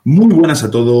Muy buenas a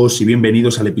todos y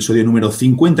bienvenidos al episodio número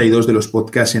 52 de los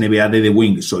podcasts NBA de The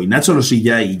Wing. Soy Nacho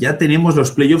Losilla y ya tenemos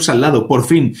los playoffs al lado, por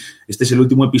fin. Este es el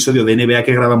último episodio de NBA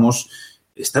que grabamos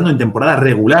estando en temporada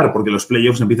regular, porque los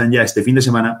playoffs empiezan ya este fin de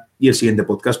semana y el siguiente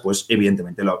podcast, pues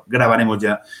evidentemente lo grabaremos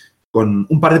ya con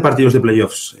un par de partidos de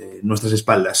playoffs en nuestras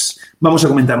espaldas. Vamos a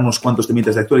comentar unos cuantos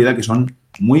temitas de actualidad que son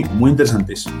muy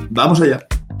interesantes. ¡Vamos allá!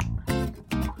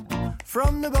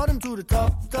 From the bottom to the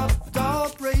top, top,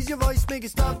 top. Raise your voice, make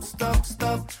it stop, stop,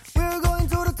 stop. We're going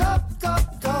to the top,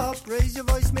 top, top. Raise your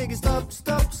voice, make it stop,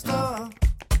 stop, stop.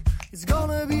 It's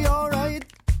gonna be alright.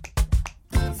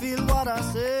 Feel what I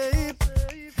say.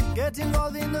 Get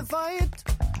involved in the fight.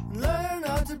 Learn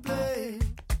how to play.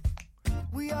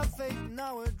 We have faith in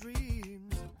our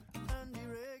dreams and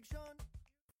direction.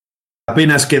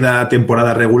 Apenas queda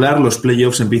temporada regular, los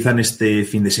playoffs empiezan este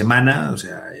fin de semana, o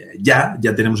sea, ya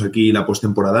tenemos aquí la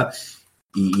postemporada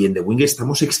y en The Wing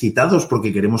estamos excitados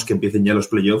porque queremos que empiecen ya los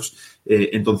playoffs.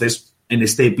 Entonces, en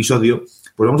este episodio,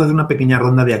 pues vamos a hacer una pequeña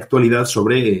ronda de actualidad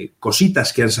sobre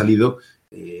cositas que han salido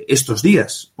estos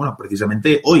días. Bueno,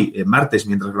 precisamente hoy, martes,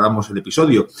 mientras grabamos el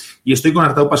episodio. Y estoy con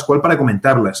Artau Pascual para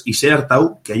comentarlas. Y sé,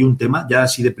 Artau, que hay un tema ya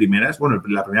así de primeras. Bueno,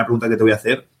 la primera pregunta que te voy a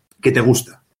hacer, ¿qué te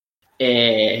gusta?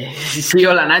 Sí,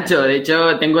 hola Nacho. De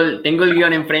hecho, tengo el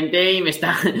guión enfrente y me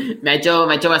ha hecho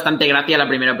bastante gracia la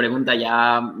primera pregunta.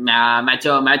 Ya me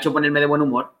ha hecho ponerme de buen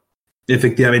humor.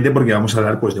 Efectivamente, porque vamos a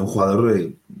hablar pues de un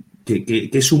jugador que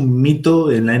es un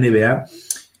mito en la NBA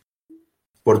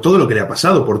por todo lo que le ha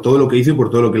pasado, por todo lo que hizo y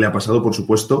por todo lo que le ha pasado, por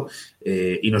supuesto.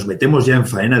 Y nos metemos ya en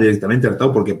faena directamente,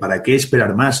 Artau, porque ¿para qué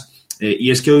esperar más?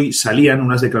 Y es que hoy salían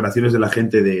unas declaraciones de la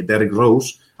gente de Derrick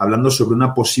Rose hablando sobre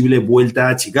una posible vuelta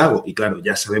a Chicago. Y claro,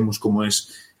 ya sabemos cómo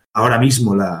es ahora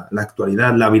mismo la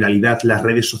actualidad, la viralidad, las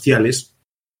redes sociales,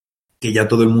 que ya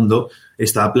todo el mundo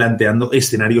estaba planteando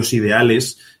escenarios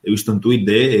ideales. He visto un tuit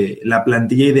de la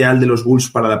plantilla ideal de los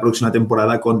Bulls para la próxima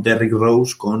temporada con Derrick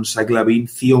Rose, con Zach LaVine,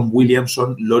 Zion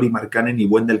Williamson, Lauri Markkanen y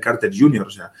Wendell Carter Jr.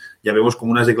 O sea, ya vemos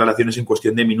como unas declaraciones en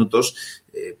cuestión de minutos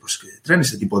pues que traen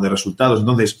ese tipo de resultados.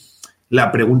 Entonces, la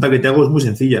pregunta que te hago es muy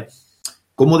sencilla.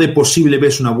 ¿Cómo de posible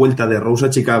ves una vuelta de Rose a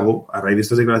Chicago a raíz de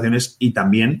estas declaraciones? Y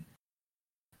también,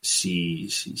 si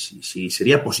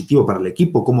sería positivo para el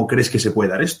equipo, ¿cómo crees que se puede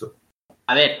dar esto?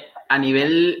 A ver, a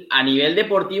nivel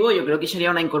deportivo yo creo que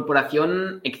sería una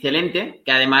incorporación excelente,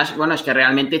 que además, bueno, es que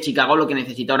realmente Chicago lo que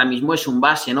necesita ahora mismo es un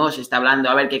base, ¿no? Se está hablando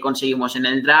a ver qué conseguimos en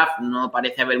el draft, no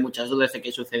parece haber muchas dudas de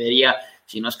qué sucedería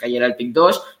si nos cayera el pick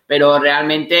 2, pero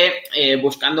realmente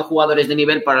buscando jugadores de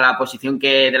nivel para la posición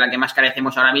de la que más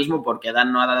carecemos ahora mismo, porque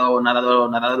Dan no ha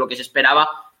dado lo que se esperaba,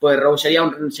 pues Rose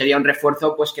sería un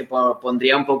refuerzo pues que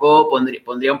pondría un poco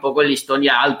el listón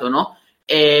ya alto, ¿no?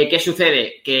 ¿Qué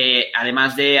sucede? Que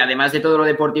además de todo lo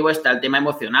deportivo está el tema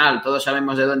emocional. Todos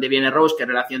sabemos de dónde viene Rose, qué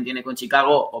relación tiene con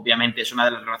Chicago. Obviamente es una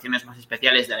de las relaciones más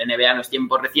especiales de la NBA en los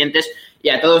tiempos recientes y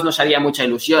a todos nos haría mucha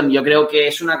ilusión. Yo creo que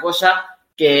es una cosa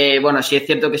que, bueno, sí es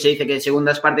cierto que se dice que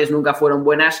segundas partes nunca fueron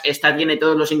buenas. Esta tiene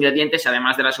todos los ingredientes,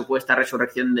 además de la supuesta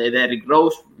resurrección de Derrick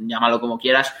Rose, llámalo como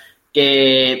quieras,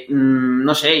 que,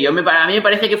 no sé, a mí me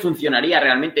parece que funcionaría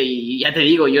realmente y ya te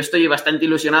digo, yo estoy bastante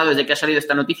ilusionado desde que ha salido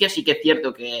esta noticia. Sí que es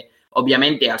cierto que,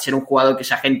 obviamente, al ser un jugador que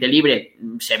es agente libre,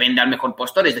 se vende al mejor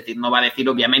postor, es decir, no va a decir,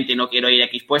 obviamente, no quiero ir a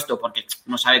X puesto porque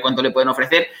no sabe cuánto le pueden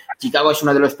ofrecer. Chicago es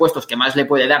uno de los puestos que más le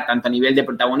puede dar, tanto a nivel de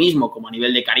protagonismo como a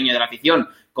nivel de cariño de la afición,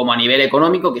 como a nivel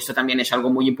económico, que esto también es algo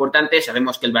muy importante.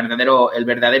 Sabemos que el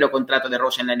verdadero contrato de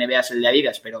Rose en la NBA es el de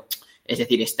Adidas, pero es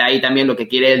decir, está ahí también lo que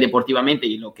quiere él deportivamente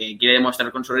y lo que quiere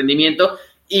demostrar con su rendimiento,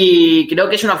 y creo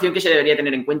que es una opción que se debería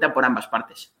tener en cuenta por ambas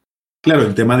partes. Claro,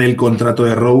 el tema del contrato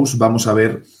de Rose, vamos a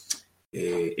ver,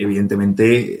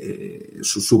 evidentemente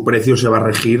su precio se va a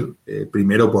regir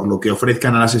primero por lo que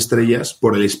ofrezcan a las estrellas,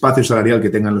 por el espacio salarial que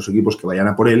tengan los equipos que vayan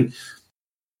a por él,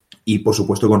 y por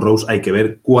supuesto con Rose hay que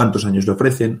ver cuántos años le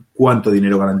ofrecen, cuánto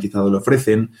dinero garantizado le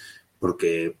ofrecen,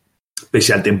 porque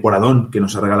pese al temporadón que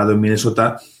nos ha regalado en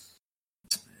Minnesota,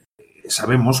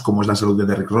 sabemos cómo es la salud de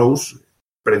Derrick Rose.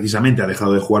 Precisamente ha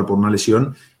dejado de jugar por una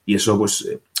lesión y eso pues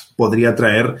podría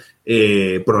traer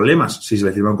problemas si se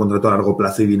le firma un contrato a largo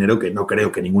plazo y dinero, que no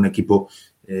creo que ningún equipo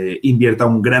invierta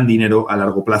un gran dinero a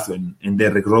largo plazo en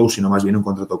Derrick Rose, sino más bien un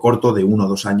contrato corto de 1 o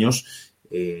 2 años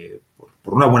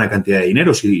por una buena cantidad de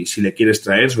dinero si le quieres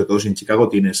traer, sobre todo si en Chicago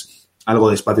tienes algo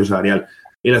de espacio salarial.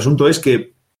 El asunto es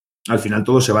que al final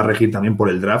todo se va a regir también por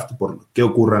el draft, por qué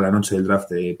ocurra la noche del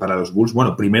draft para los Bulls.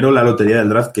 Bueno, primero la lotería del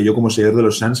draft, que yo como seguidor de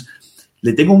los Suns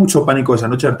le tengo mucho pánico esa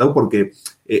noche, Artau, porque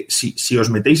si os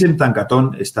metéis en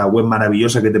Tancatón, esta web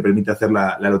maravillosa que te permite hacer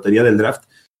la lotería del draft,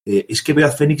 es que veo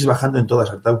a Phoenix bajando en todas,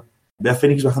 Artau. Veo a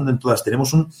Phoenix bajando en todas.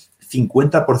 Tenemos un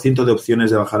 50% de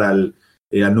opciones de bajar al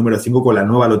número 5 con la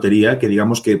nueva lotería, que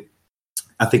digamos que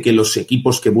hace que los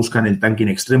equipos que buscan el tanking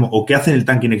extremo o que hacen el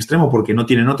tanking extremo porque no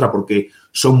tienen otra, porque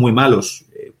son muy malos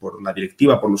por la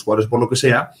directiva, por los jugadores, por lo que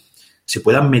sea, se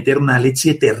puedan meter una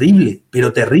leche terrible,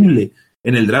 pero terrible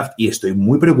en el draft. Y estoy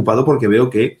muy preocupado porque veo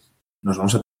que nos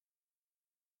vamos a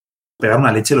pegar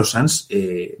una leche los Suns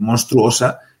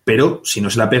monstruosa, pero si no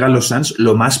se la pegan los Suns,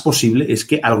 lo más posible es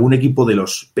que algún equipo de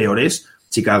los peores,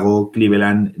 Chicago,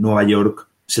 Cleveland, Nueva York,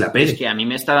 se la pegue. Es que a mí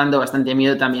me está dando bastante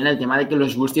miedo también el tema de que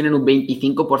los Bulls tienen un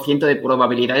 25% de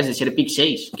probabilidades de ser pick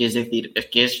 6, que es decir,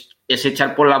 es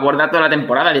echar por la borda toda la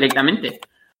temporada directamente.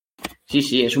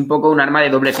 Sí, es un poco un arma de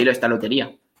doble filo esta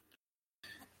lotería.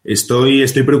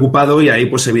 Estoy preocupado y ahí,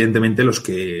 pues, evidentemente, los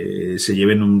que se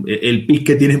lleven el pick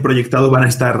que tienen proyectado van a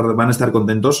estar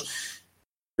contentos.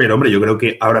 Pero, hombre, yo creo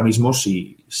que ahora mismo,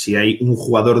 si hay un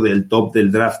jugador del top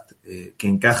del draft que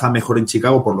encaja mejor en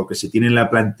Chicago por lo que se tiene en la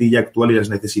plantilla actual y las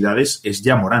necesidades, es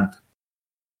Ja Morant.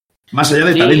 Más allá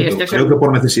de talento, creo que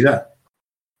por necesidad.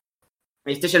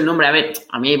 Este es el nombre. A ver,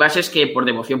 a mí hay bases que por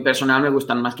devoción personal me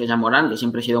gustan más que Ja Morant, que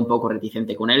siempre he sido un poco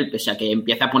reticente con él, pese a que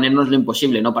empieza a ponernos lo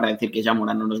imposible, ¿no? Para decir que Ja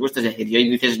Morant no nos gusta. Es decir, si hoy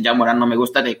dices Ja Morant no me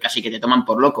gusta, casi que te toman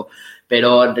por loco.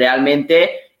 Pero realmente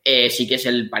sí que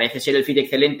parece ser el fit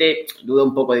excelente. Dudo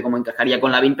un poco de cómo encajaría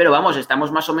con Lavin, pero vamos,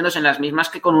 estamos más o menos en las mismas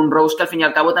que con un Rose, que al fin y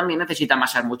al cabo también necesita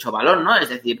amasar mucho balón, ¿no? Es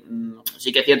decir,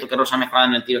 sí que es cierto que Rose ha mejorado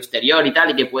en el tiro exterior y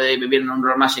tal, y que puede vivir en un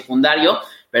rol más secundario,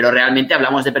 pero realmente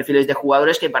hablamos de perfiles de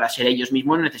jugadores que para ser ellos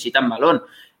mismos necesitan balón.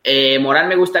 Morán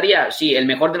me gustaría, sí, el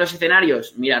mejor de los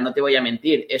escenarios, mira, no te voy a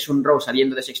mentir, es un Rose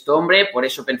saliendo de sexto hombre, por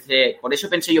eso pensé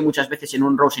yo muchas veces en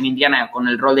un Rose en Indiana con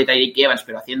el rol de Tyreek Evans,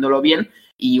 pero haciéndolo bien,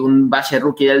 y un base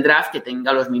rookie del draft que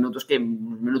tenga los minutos que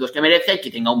merece y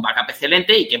que tenga un backup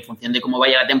excelente y que en función de cómo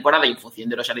vaya la temporada y en función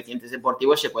de los alicientes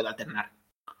deportivos se pueda alternar.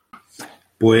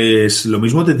 Pues lo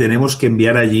mismo te tenemos que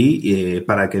enviar allí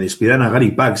para que despidan a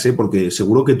Gary Pax, porque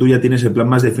seguro que tú ya tienes el plan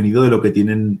más definido de lo que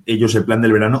tienen ellos el plan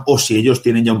del verano, o si ellos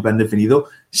tienen ya un plan definido,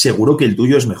 seguro que el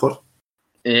tuyo es mejor.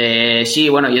 Sí,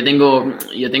 bueno, yo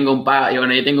tengo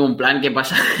un plan que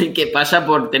pasa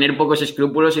por tener pocos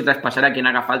escrúpulos y traspasar a quien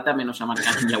haga falta, menos a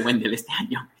Marcán y a Wendell este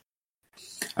año.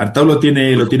 Artau lo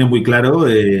tiene muy claro.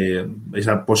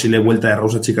 Esa posible vuelta de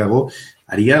Rose a Chicago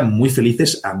haría muy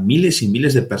felices a miles y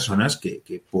miles de personas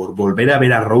que por volver a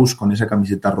ver a Rose con esa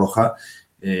camiseta roja,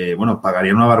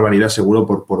 pagarían una barbaridad seguro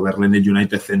por verle en el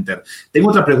United Center. Tengo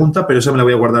otra pregunta, pero esa me la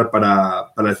voy a guardar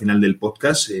para el final del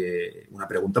podcast. Una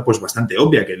pregunta pues bastante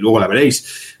obvia, que luego la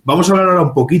veréis. Vamos a hablar ahora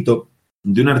un poquito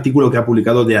de un artículo que ha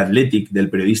publicado The Athletic del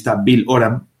periodista Bill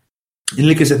Oram, en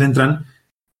el que se centran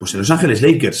pues en Los Ángeles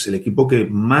Lakers, el equipo que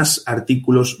más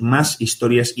artículos, más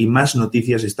historias y más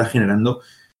noticias está generando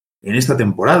en esta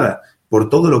temporada, por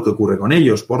todo lo que ocurre con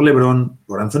ellos, por LeBron,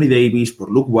 por Anthony Davis,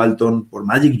 por Luke Walton, por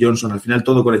Magic Johnson, al final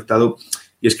todo conectado.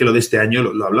 Y es que lo de este año,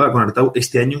 lo hablaba con Artau,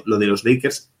 este año lo de los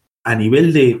Lakers, a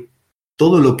nivel de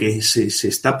todo lo que se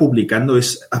está publicando,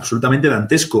 es absolutamente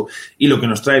dantesco. Y lo que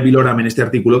nos trae Bill Oram en este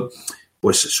artículo,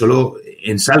 pues solo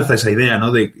ensalza esa idea,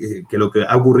 ¿no? De que lo que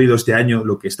ha ocurrido este año,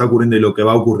 lo que está ocurriendo y lo que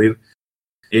va a ocurrir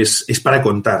es para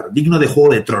contar, digno de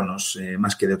Juego de Tronos,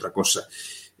 más que de otra cosa.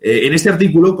 En este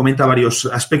artículo comenta varios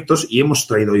aspectos y hemos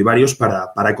traído hoy varios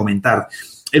para comentar.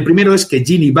 El primero es que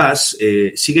Ginny Bass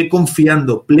sigue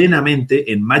confiando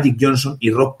plenamente en Magic Johnson y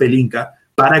Rob Pelinka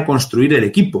para construir el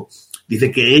equipo. Dice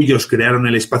que ellos crearon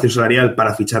el espacio salarial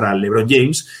para fichar a LeBron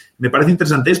James. Me parece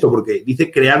interesante esto porque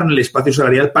dice crearon el espacio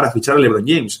salarial para fichar a LeBron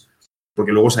James.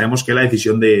 Porque luego sabemos que la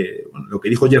decisión de lo que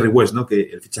dijo Jerry West, ¿no? Que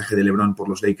el fichaje de LeBron por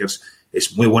los Lakers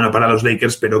es muy bueno para los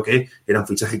Lakers, pero que era un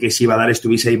fichaje que se iba a dar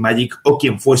estuviese ahí Magic o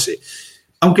quien fuese.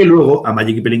 Aunque luego a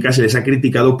Magic y Pelinka se les ha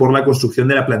criticado por la construcción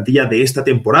de la plantilla de esta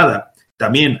temporada.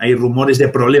 También hay rumores de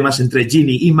problemas entre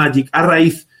Ginny y Magic a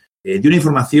raíz de una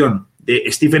información de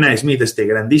Stephen A. Smith, este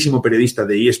grandísimo periodista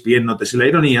de ESPN, nótese la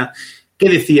ironía, que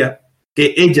decía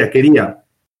que ella quería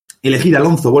elegir a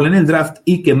Lonzo Ball en el draft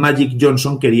y que Magic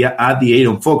Johnson quería a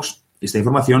De'Aaron Fox. Esta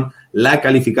información la ha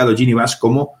calificado Ginny Bass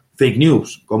como fake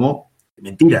news, como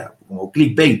mentira, como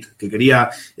clickbait, que quería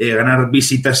ganar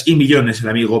visitas y millones el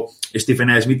amigo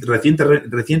Stephen A. Smith,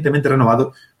 recientemente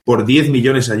renovado por 10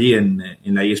 millones allí en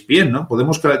la ESPN, ¿no?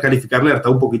 Podemos calificarle a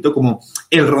un poquito como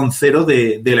el roncero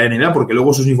de la NBA, porque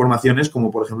luego sus informaciones,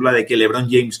 como por ejemplo la de que LeBron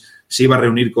James se iba a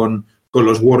reunir con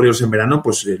los Warriors en verano,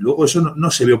 pues luego eso no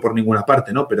se vio por ninguna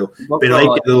parte, ¿no? Pero ahí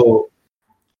quedó.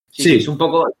 Sí. Es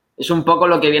un poco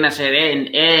lo que viene a ser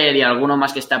él y alguno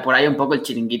más que está por ahí, un poco el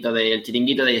chiringuito de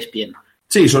ESPN.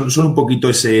 Sí, son un poquito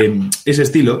ese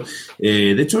estilo.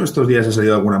 De hecho, estos días ha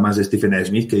salido alguna más de Stephen A.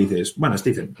 Smith que dices, bueno,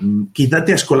 Stephen, quizá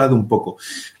te has colado un poco.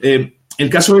 el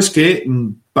caso es que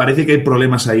parece que hay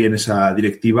problemas ahí en esa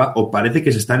directiva o parece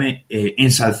que se están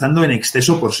ensalzando en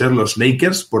exceso por ser los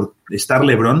Lakers, por estar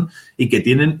LeBron y que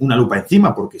tienen una lupa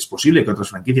encima, porque es posible que otras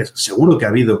franquicias, seguro que ha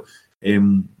habido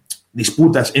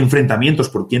disputas, enfrentamientos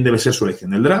por quién debe ser su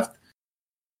elección del draft,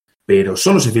 pero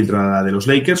solo se filtra la de los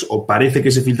Lakers o parece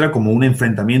que se filtra como un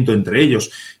enfrentamiento entre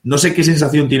ellos. No sé qué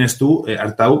sensación tienes tú,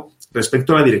 Artau,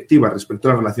 respecto a la directiva, respecto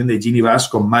a la relación de Ginny Bass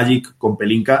con Magic, con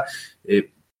Pelinka.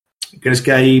 ¿Crees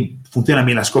que ahí funcionan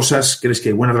bien las cosas? ¿Crees que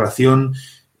hay buena relación?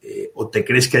 ¿O te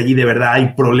crees que allí de verdad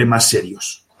hay problemas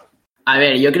serios? A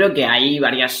ver, yo creo que hay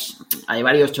varios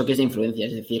choques de influencia.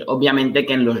 Es decir, obviamente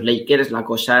que en los Lakers la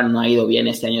cosa no ha ido bien.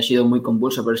 Este año ha sido muy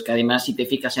convulso, pero es que además si te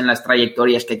fijas en las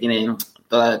trayectorias que tienen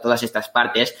todas estas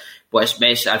partes, pues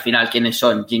ves al final quiénes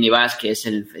son. Ginny Bass, que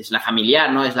es la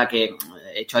familiar, ¿no? Es la que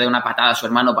echó de una patada a su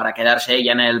hermano para quedarse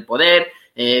ella en el poder.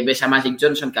 Ves a Magic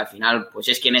Johnson, que al final pues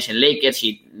es quien es en Lakers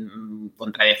y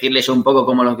contradecirles un poco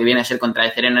como lo que viene a ser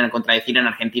contradecir en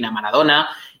Argentina a Maradona.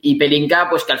 Y Pelinka,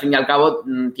 pues que al fin y al cabo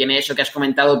tiene eso que has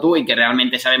comentado tú y que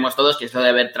realmente sabemos todos, que es lo de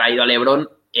haber traído a LeBron.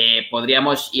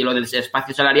 Podríamos, y lo del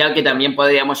espacio salarial, que también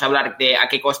podríamos hablar de a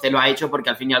qué coste lo ha hecho, porque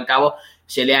al fin y al cabo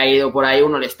se le ha ido por ahí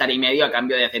un all-star y medio a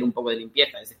cambio de hacer un poco de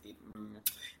limpieza. Es decir,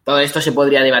 todo esto se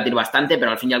podría debatir bastante,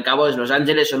 pero al fin y al cabo es Los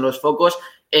Ángeles, son los focos.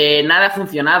 Nada ha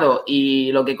funcionado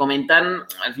y lo que comentan,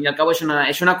 al fin y al cabo,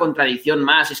 es una contradicción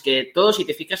más. Es que todo, si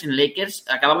te fijas en Lakers,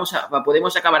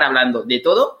 podemos acabar hablando de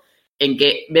todo, en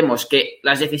que vemos que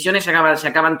las decisiones se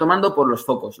acaban tomando por los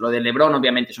focos. Lo de LeBron,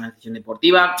 obviamente, es una decisión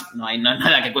deportiva, no hay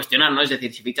nada que cuestionar, ¿no? Es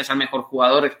decir, si fichas al mejor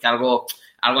jugador, es que algo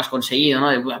has conseguido, ¿no?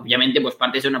 Obviamente, pues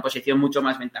partes de una posición mucho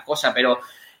más ventajosa, pero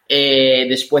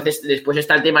después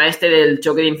está el tema del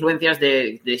choque de influencias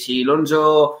de si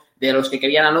Lonzo, de los que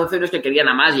querían a Alonso y los que querían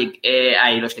a Magic,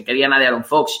 y los que querían a De'Aaron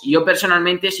Fox. Y yo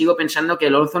personalmente sigo pensando que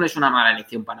Alonso no es una mala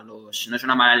elección para los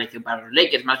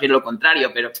Lakers, más bien lo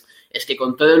contrario, pero es que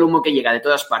con todo el humo que llega de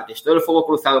todas partes, todo el fuego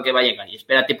cruzado que va a llegar, y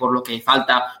espérate por lo que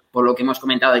falta, por lo que hemos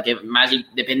comentado de que Magic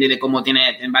depende de cómo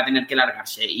va a tener que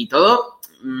largarse y todo,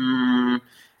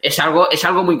 es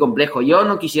algo muy complejo. Yo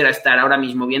no quisiera estar ahora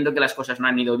mismo viendo que las cosas no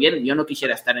han ido bien, yo no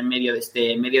quisiera estar en medio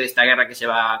de esta guerra que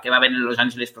va a haber en Los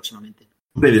Ángeles próximamente.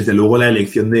 Hombre, desde luego la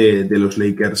elección de los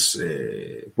Lakers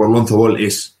por Lonzo Ball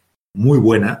es muy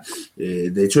buena.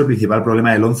 De hecho, el principal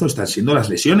problema de Lonzo están siendo las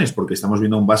lesiones, porque estamos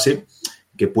viendo un base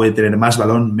que puede tener más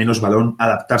balón, menos balón,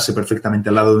 adaptarse perfectamente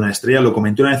al lado de una estrella. Lo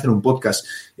comenté una vez en un podcast.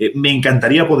 Me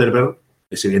encantaría poder ver,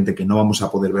 es evidente que no vamos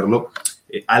a poder verlo,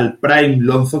 al Prime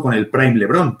Lonzo con el Prime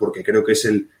LeBron, porque creo que es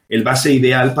el base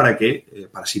ideal para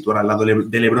situar al lado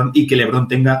de LeBron y que LeBron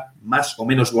tenga más o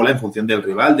menos bola en función del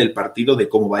rival, del partido, de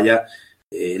cómo vaya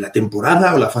la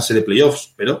temporada o la fase de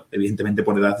playoffs, pero evidentemente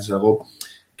por edad es algo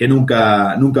que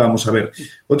nunca vamos a ver.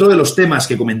 Otro de los temas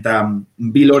que comenta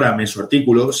Bill Oram en su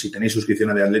artículo, si tenéis suscripción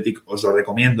a The Athletic os lo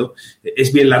recomiendo,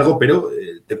 es bien largo, pero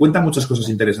te cuenta muchas cosas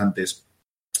interesantes.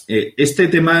 Este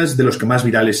tema es de los que más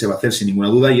virales se va a hacer sin ninguna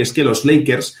duda, y es que los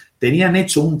Lakers tenían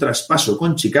hecho un traspaso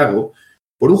con Chicago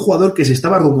por un jugador que se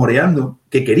estaba rumoreando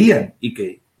que querían y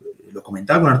que lo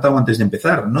comentaba con Artau antes de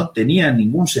empezar, no tenía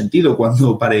ningún sentido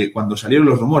cuando salieron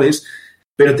los rumores,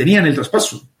 pero tenían el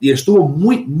traspaso y estuvo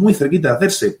muy, muy cerquita de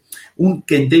hacerse. Un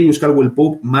Kentavious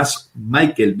Caldwell-Pope más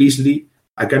Michael Beasley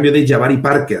a cambio de Jabari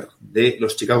Parker de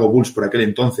los Chicago Bulls por aquel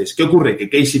entonces. ¿Qué ocurre? Que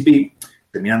KCP,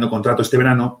 terminando contrato este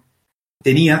verano,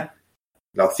 tenía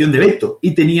la opción de veto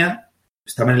y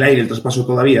estaba en el aire el traspaso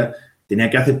todavía, tenía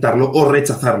que aceptarlo o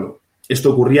rechazarlo.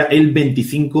 Esto ocurría el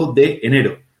 25 de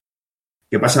enero.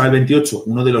 ¿Qué pasaba el 28?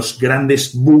 Uno de los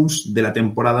grandes booms de la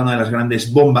temporada, una de las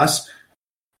grandes bombas,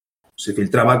 se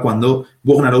filtraba cuando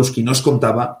Wojnarowski nos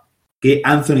contaba que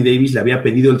Anthony Davis le había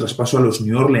pedido el traspaso a los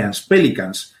New Orleans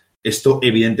Pelicans. Esto,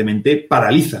 evidentemente,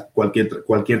 paraliza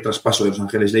cualquier traspaso de Los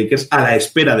Ángeles Lakers a la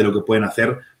espera de lo que pueden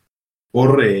hacer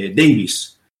por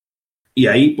Davis. Y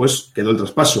ahí, pues, quedó el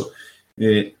traspaso.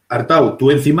 Artau,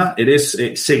 tú encima eres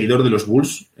seguidor de los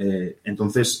Bulls,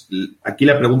 entonces aquí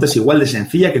la pregunta es igual de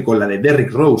sencilla que con la de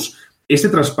Derrick Rose. ¿Este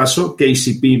traspaso,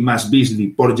 KCP más Beasley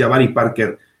por Jabari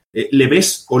Parker, le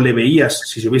ves o le veías,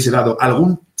 si se hubiese dado,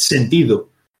 algún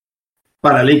sentido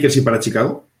para Lakers y para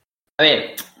Chicago? A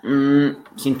ver,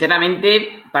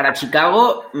 sinceramente, para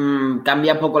Chicago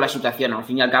cambia poco la situación. Al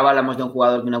fin y al cabo hablamos de un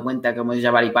jugador que no cuenta como es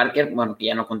Jabari Parker, bueno, que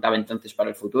ya no contaba entonces para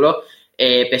el futuro.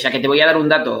 Pese a que te voy a dar un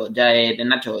dato de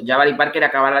Nacho, Jabari Parker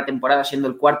acabará la temporada siendo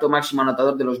el cuarto máximo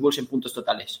anotador de los Bulls en puntos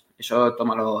totales. Eso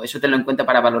tómalo, eso tenlo en cuenta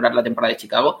para valorar la temporada de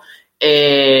Chicago.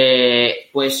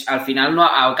 pues al final no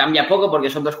cambia poco porque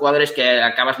son dos jugadores que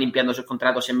acabas limpiando sus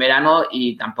contratos en verano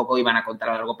y tampoco iban a contar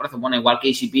a largo plazo. Bueno, igual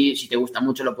que KCP, si te gusta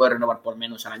mucho lo puedes renovar por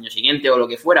menos al año siguiente o lo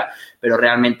que fuera, pero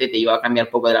realmente te iba a cambiar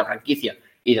poco de la franquicia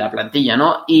y de la plantilla,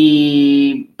 ¿no?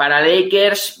 Y para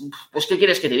Lakers, pues ¿qué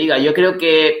quieres que te diga? Yo creo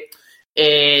que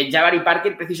Jabari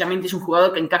Parker precisamente es un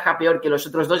jugador que encaja peor que los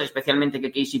otros dos, especialmente que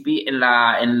KCP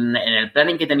en el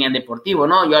planning que tenían deportivo,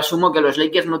 ¿no? Yo asumo que los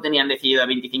Lakers no tenían decidido a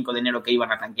 25 de enero que iban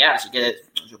a tanquear, así que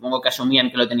supongo que asumían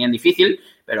que lo tenían difícil,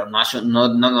 pero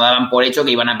no daban por hecho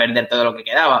que iban a perder todo lo que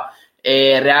quedaba.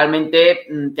 Realmente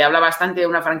te habla bastante de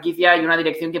una franquicia y una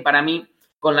dirección que para mí,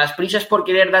 con las prisas por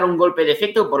querer dar un golpe de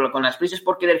efecto, con las prisas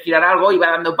por querer girar algo, iba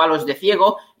dando palos de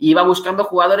ciego y iba buscando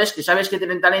jugadores que sabes que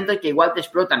tienen talento y que igual te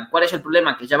explotan. ¿Cuál es el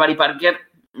problema? Que Jabari Parker,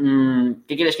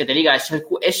 ¿qué quieres que te diga?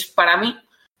 Es para mí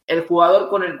el jugador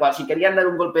con el cual, si querían dar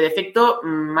un golpe de efecto,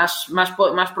 más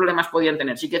problemas podían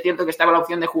tener. Sí que es cierto que estaba la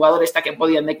opción de jugador esta que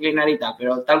podían declinar y tal,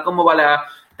 pero tal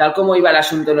como iba el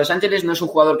asunto en Los Ángeles, no es un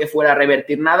jugador que fuera a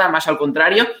revertir nada, más al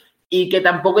contrario, y que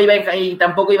tampoco iba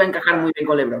a encajar muy bien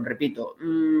con LeBron, repito.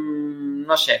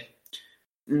 No sé.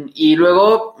 Y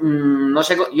luego,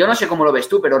 yo no sé cómo lo ves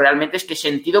tú, pero realmente es que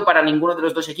sentido para ninguno de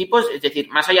los dos equipos, es decir,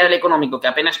 más allá del económico, que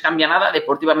apenas cambia nada,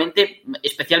 deportivamente,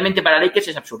 especialmente para Lakers,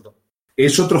 es absurdo.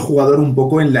 Es otro jugador un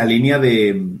poco en la línea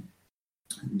de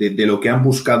lo que han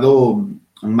buscado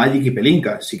Magic y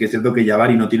Pelinka. Sí que es cierto que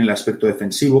Jabari no tiene el aspecto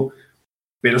defensivo,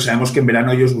 pero sabemos que en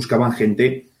verano ellos buscaban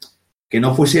gente que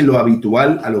no fuese lo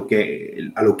habitual a lo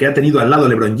que ha tenido al lado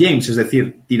LeBron James, es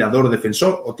decir, tirador,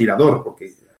 defensor o tirador,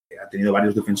 porque ha tenido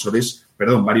varios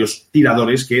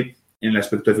tiradores que en el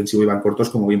aspecto defensivo iban cortos,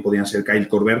 como bien podían ser Kyle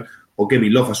Korver o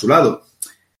Kevin Love a su lado.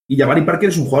 Y Jabari Parker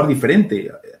es un jugador diferente.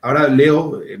 Ahora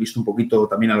he visto un poquito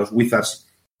también a los Wizards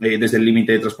desde el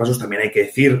límite de traspasos, también hay que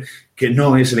decir que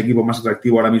no es el equipo más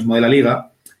atractivo ahora mismo de la liga.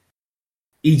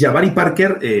 Y Jabari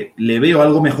Parker le veo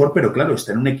algo mejor, pero claro,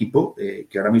 está en un equipo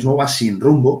que ahora mismo va sin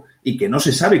rumbo y que no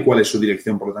se sabe cuál es su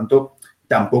dirección. Por lo tanto,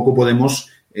 tampoco podemos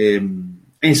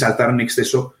ensaltar en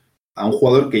exceso a un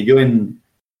jugador que yo en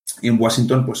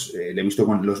Washington pues le he visto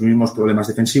con los mismos problemas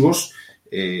defensivos,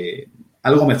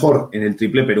 algo mejor en el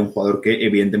triple, pero un jugador que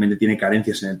evidentemente tiene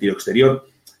carencias en el tiro exterior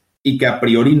y que a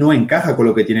priori no encaja con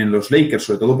lo que tienen los Lakers,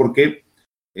 sobre todo porque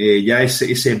ya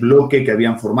ese bloque que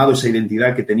habían formado, esa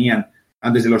identidad que tenían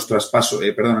antes de los traspasos,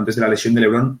 antes de la lesión de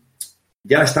LeBron,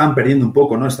 ya la estaban perdiendo un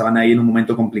poco, ¿no? Estaban ahí en un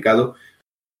momento complicado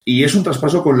y es un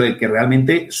traspaso con el que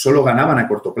realmente solo ganaban a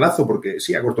corto plazo, porque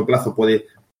sí, a corto plazo puede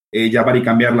Jabari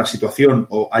cambiar la situación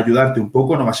o ayudarte un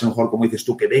poco, no va a ser un jugador, como dices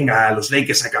tú, que venga a los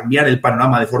Lakers a cambiar el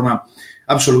panorama de forma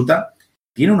absoluta.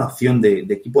 Tiene una opción de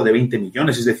equipo de 20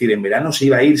 millones, es decir, en verano se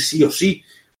iba a ir sí o sí.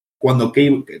 Cuando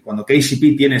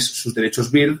KCP tienes sus derechos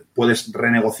BIRD, puedes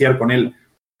renegociar con él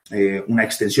una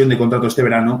extensión de contrato este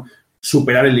verano,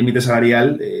 superar el límite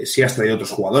salarial si has traído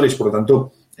otros jugadores. Por lo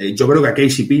tanto, yo creo que a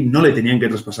KCP no le tenían que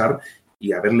traspasar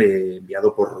y haberle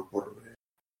enviado por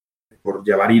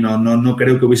Jabari no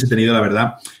creo que hubiese tenido, la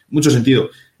verdad, mucho sentido.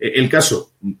 El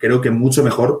caso, creo que mucho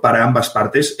mejor para ambas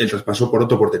partes el traspaso por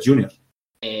Otto Porter Jr.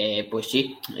 Pues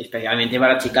sí, especialmente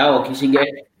para Chicago, que sí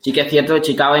que es cierto que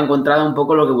Chicago ha encontrado un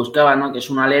poco lo que buscaba, ¿no? Que es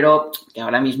un alero que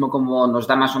ahora mismo, como nos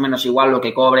da más o menos igual lo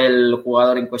que cobre el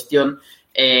jugador en cuestión,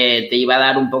 te iba a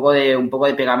dar un poco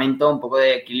de pegamento, un poco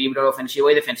de equilibrio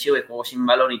ofensivo y defensivo y juego sin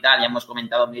balón y tal. Ya hemos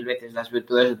comentado 1000 veces las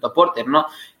virtudes de Otto Porter, ¿no?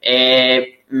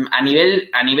 A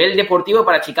nivel deportivo,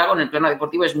 para Chicago, en el plano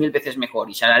deportivo es 1000 veces mejor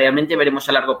y salarialmente veremos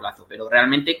a largo plazo, pero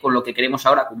realmente con lo que queremos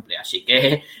ahora cumple. Así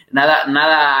que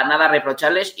nada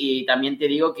reprocharles y también te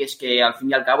digo que es que al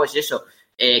fin y al cabo es eso.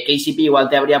 KCP igual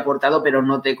te habría aportado, pero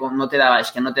no te daba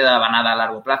nada a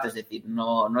largo plazo, es decir,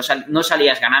 no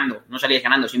salías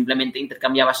ganando, simplemente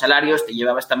intercambiabas salarios, te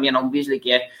llevabas también a un Beasley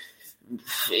que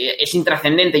es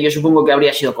intrascendente, yo supongo que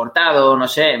habría sido cortado, no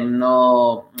sé,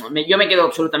 yo me quedo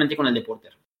absolutamente con el de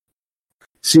Porter.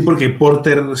 Sí, porque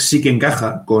Porter sí que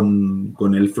encaja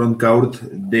con el frontcourt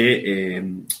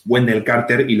de Wendell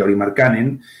Carter y Lauri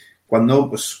Markkanen, cuando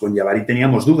pues con Jabari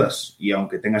teníamos dudas y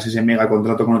aunque tengas ese mega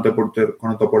contrato con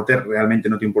Otto Porter, realmente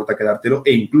no te importa quedártelo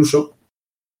e incluso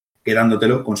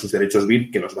quedándotelo con sus derechos BIRD,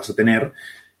 que los vas a tener,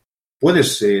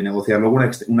 puedes negociar luego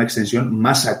una extensión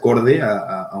más acorde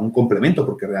a un complemento,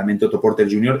 porque realmente Otto Porter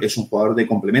Jr. es un jugador de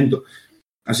complemento.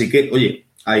 Así que, oye,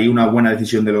 hay una buena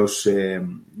decisión de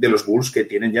los Bulls que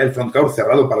tienen ya el frontcourt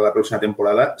cerrado para la próxima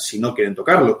temporada si no quieren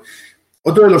tocarlo.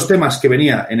 Otro de los temas que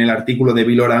venía en el artículo de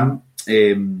Bill Oram,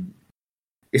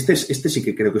 este sí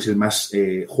que creo que es el más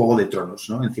Juego de Tronos,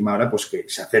 ¿no? Encima ahora, pues que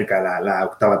se acerca la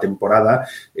octava temporada,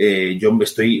 yo me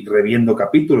estoy reviendo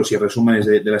capítulos y resúmenes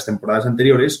de las temporadas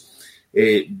anteriores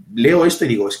leo esto y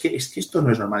digo, es que esto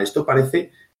no es normal. Esto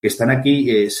parece que están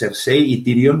aquí Cersei y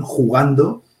Tyrion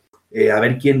jugando a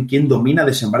ver quién domina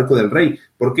Desembarco del Rey.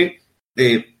 Porque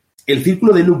el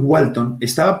círculo de Luke Walton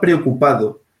estaba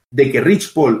preocupado de que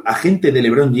Rich Paul, agente de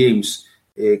LeBron James,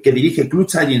 que dirige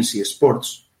Clutch Agency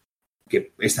Sports,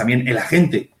 que es también el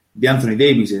agente de Anthony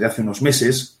Davis desde hace unos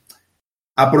meses,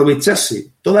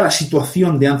 aprovechase toda la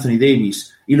situación de Anthony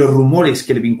Davis y los rumores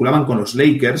que le vinculaban con los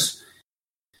Lakers,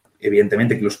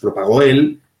 evidentemente que los propagó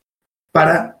él,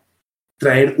 para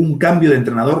traer un cambio de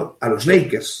entrenador a los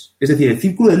Lakers. Es decir, el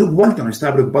círculo de Luke Walton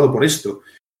estaba preocupado por esto.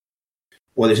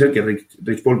 Puede ser que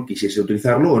Rich Paul quisiese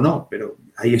utilizarlo o no, pero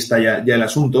ahí está ya el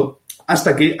asunto,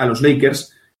 hasta que a los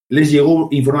Lakers les llegó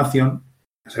información,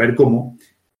 a saber cómo,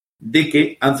 de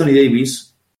que Anthony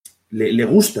Davis le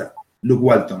gusta Luke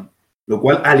Walton, lo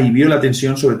cual alivió la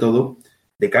tensión, sobre todo,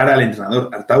 de cara al entrenador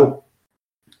Artau.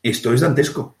 Esto es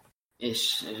dantesco.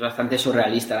 Es bastante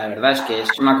surrealista, la verdad. Es que es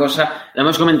una cosa... Lo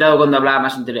hemos comentado cuando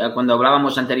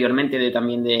hablábamos anteriormente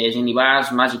también de Ginny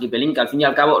Bass, Magic y Pelín, que al fin y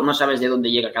al cabo no sabes de dónde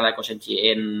llega cada cosa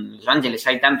en Los Ángeles.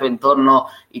 Hay tanto entorno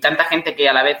y tanta gente que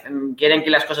a la vez quieren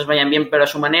que las cosas vayan bien, pero a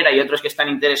su manera, y otros que están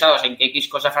interesados en que X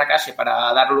cosa fracase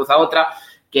para dar luz a otra,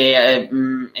 que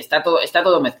está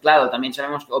todo mezclado. También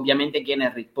sabemos, obviamente, quién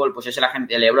es Rick Paul, pues es el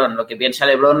agente de LeBron. Lo que piensa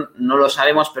LeBron no lo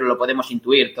sabemos, pero lo podemos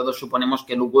intuir. Todos suponemos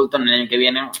que Luke Walton en el que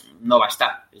viene no va a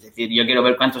estar. Es decir, yo quiero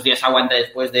ver cuántos días aguanta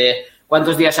después de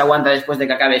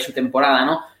que acabe su temporada,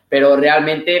 ¿no? Pero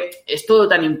realmente es todo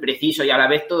tan impreciso y a la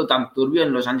vez todo tan turbio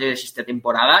en Los Ángeles esta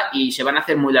temporada, y se van a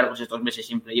hacer muy largos estos meses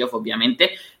sin playoff,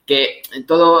 obviamente, que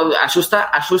todo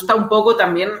asusta un poco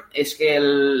también. Es que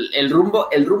el rumbo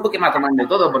que va tomando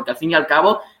todo, porque al fin y al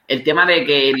cabo el tema de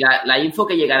que la info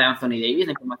que llega de Anthony Davis,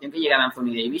 la información que llega de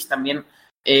Anthony Davis también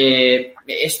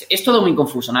es todo muy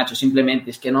confuso, Nacho.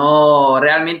 Simplemente es que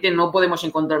realmente no podemos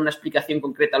encontrar una explicación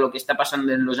concreta a lo que está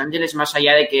pasando en Los Ángeles, más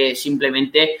allá de que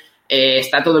simplemente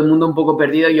está todo el mundo un poco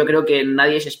perdido. Yo creo que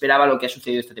nadie se esperaba lo que ha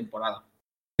sucedido esta temporada.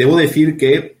 Debo decir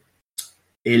que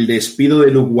el despido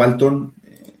de Luke Walton,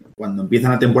 cuando empieza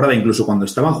la temporada, incluso cuando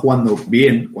estaban jugando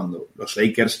bien, cuando los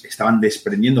Lakers estaban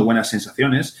desprendiendo buenas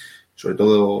sensaciones, sobre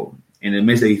todo en el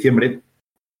mes de diciembre,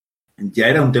 ya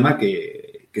era un tema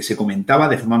que se comentaba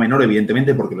de forma menor,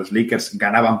 evidentemente, porque los Lakers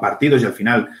ganaban partidos y al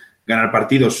final ganar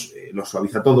partidos lo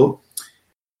suaviza todo,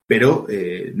 pero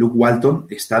Luke Walton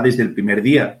está desde el primer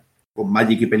día con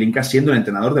Magic y Pelinka siendo el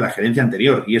entrenador de la gerencia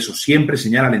anterior, y eso siempre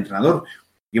señala al entrenador.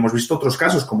 Y hemos visto otros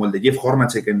casos como el de Jeff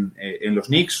Hornacek en los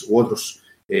Knicks u otros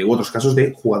casos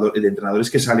de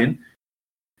entrenadores que salen,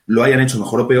 lo hayan hecho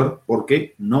mejor o peor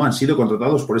porque no han sido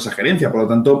contratados por esa gerencia. Por lo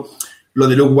tanto, lo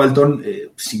de Luke Walton,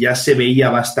 si ya se veía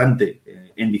bastante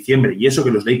en diciembre, y eso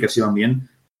que los Lakers iban bien,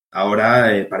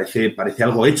 ahora parece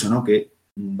algo hecho, ¿no? Que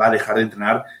va a dejar de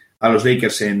entrenar a los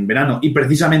Lakers en verano. Y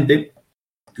precisamente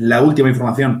la última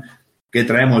información que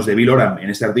traemos de Bill Oram en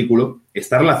este artículo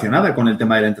está relacionada con el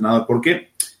tema del entrenador,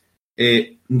 porque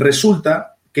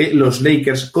resulta que los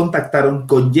Lakers contactaron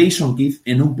con Jason Kidd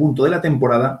en un punto de la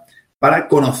temporada para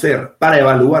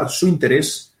evaluar su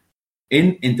interés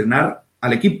en entrenar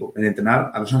al equipo, en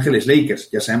entrenar a Los Ángeles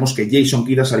Lakers. Ya sabemos que Jason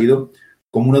Kidd ha salido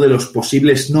como uno de los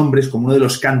posibles nombres, como uno de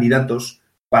los candidatos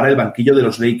para el banquillo de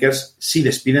los Lakers si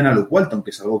despiden a Luke Walton, que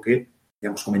es algo que ya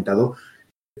hemos comentado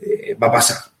va a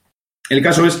pasar. El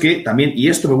caso es que también, y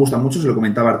esto me gusta mucho, se lo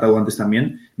comentaba Artau antes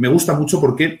también, me gusta mucho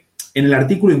porque en el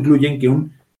artículo incluyen que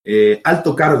un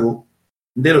alto cargo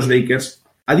de los Lakers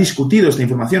ha discutido esta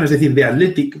información, es decir, de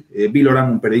Athletic, Bill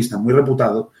Oram, un periodista muy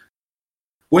reputado,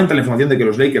 cuenta la información de que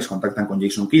los Lakers contactan con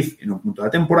Jason Kidd en un punto de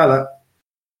la temporada,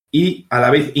 y a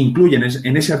la vez incluyen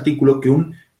en ese artículo que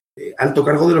un alto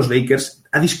cargo de los Lakers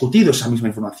ha discutido esa misma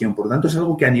información. Por lo tanto, es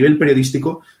algo que a nivel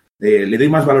periodístico le doy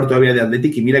más valor todavía de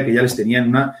Athletic, y mira que ya les tenía en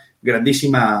una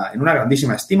grandísima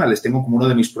estima. Les tengo como uno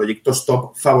de mis proyectos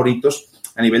top favoritos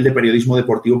a nivel de periodismo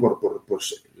deportivo por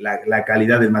pues, la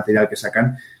calidad del material que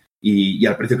sacan y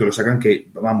al precio que lo sacan, que,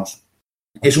 vamos,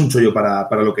 es un chollo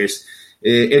para lo que es.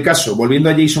 El caso, volviendo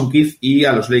a Jason Kidd y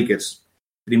a los Lakers.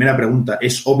 Primera pregunta,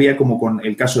 es obvia, como con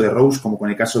el caso de Rose, como con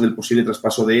el caso del posible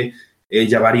traspaso de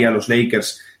Jabari a los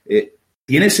Lakers.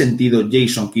 ¿Tiene sentido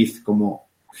Jason Kidd como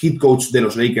head coach de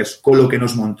los Lakers con lo que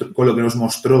nos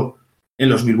mostró en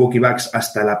los Milwaukee Bucks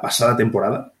hasta la pasada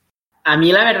temporada? A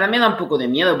mí la verdad me da un poco de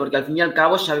miedo, porque al fin y al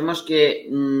cabo sabemos que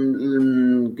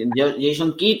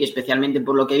Jason Kidd, especialmente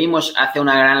por lo que vimos, hace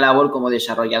una gran labor como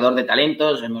desarrollador de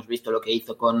talentos. Ya vimos lo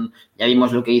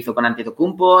que hizo con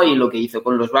Antetokounmpo y lo que hizo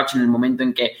con los Bucks en el momento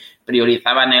en que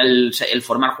priorizaban el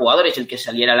formar jugadores, el que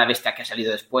saliera la bestia que ha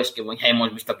salido después, que ya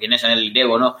hemos visto quién es en el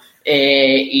griego, ¿no?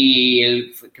 Y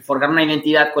el forjar una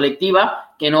identidad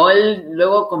colectiva, que no el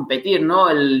luego competir, ¿no?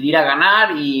 El ir a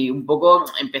ganar y un poco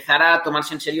empezar a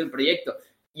tomarse en serio el proyecto.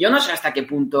 Yo no sé hasta qué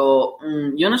punto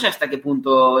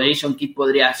Jason Kidd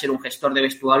podría ser un gestor de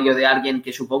vestuario de alguien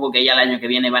que supongo que ya el año que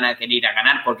viene van a querer ir a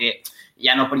ganar, porque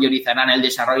ya no priorizarán el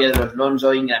desarrollo de los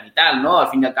Lonzo, Ingram y tal, ¿no? Al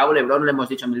fin y al cabo, LeBron, lo hemos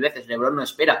dicho 1000 veces, LeBron no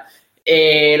espera.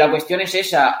 La cuestión es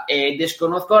esa.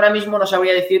 Desconozco ahora mismo, no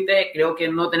sabría decirte, creo que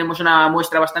no tenemos una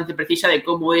muestra bastante precisa de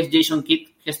cómo es Jason Kidd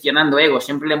gestionando ego.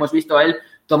 Siempre le hemos visto a él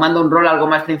tomando un rol algo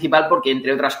más principal porque,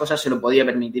 entre otras cosas, se lo podía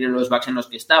permitir en los Bucks en los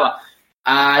que estaba.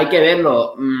 Hay que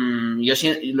verlo. Yo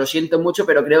lo siento mucho,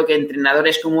 pero creo que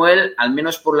entrenadores como él, al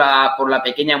menos por la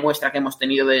pequeña muestra que hemos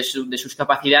tenido de sus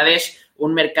capacidades,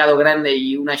 un mercado grande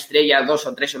y una estrella, 2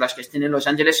 o 3 o las que estén en Los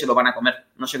Ángeles, se lo van a comer.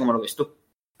 No sé cómo lo ves tú.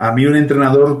 A mí un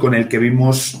entrenador con el que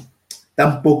vimos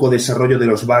tan poco desarrollo de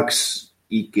los Bucks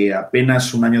y que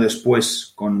apenas un año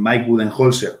después, con Mike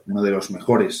Budenholzer, uno de los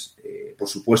mejores, por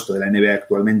supuesto, de la NBA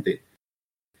actualmente,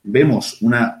 vemos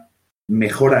una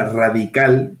mejora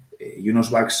radical y unos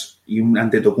Bucks y un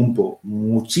Antetokounmpo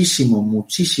muchísimo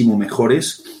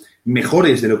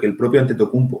mejores de lo que el propio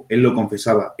Antetokounmpo, él lo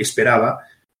confesaba, esperaba.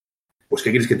 Pues,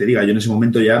 ¿qué quieres que te diga? Yo en ese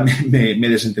momento ya me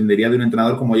desentendería de un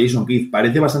entrenador como Jason Kidd.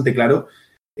 Parece bastante claro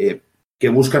que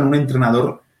buscan un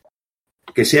entrenador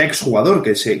que sea exjugador,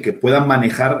 que pueda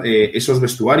manejar esos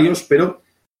vestuarios, pero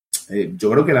yo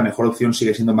creo que la mejor opción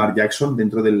sigue siendo Mark Jackson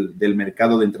dentro del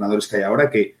mercado de entrenadores que hay ahora,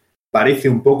 que parece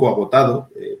un poco agotado,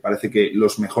 parece que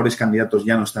los mejores candidatos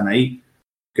ya no están ahí.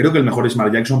 Creo que el mejor es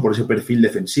Mark Jackson por ese perfil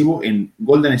defensivo. En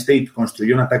Golden State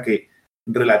construyó un ataque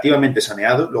relativamente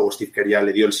saneado, luego Steve Kerr ya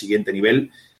le dio el siguiente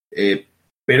nivel,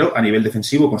 pero a nivel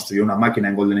defensivo construyó una máquina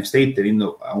en Golden State,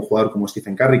 teniendo a un jugador como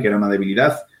Stephen Curry, que era una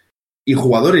debilidad, y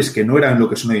jugadores que no eran lo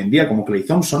que son hoy en día, como Klay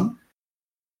Thompson,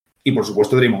 y por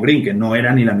supuesto Draymond Green, que no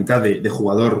era ni la mitad de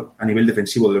jugador a nivel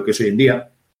defensivo de lo que es hoy en día.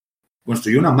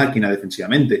 Construyó una máquina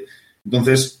defensivamente.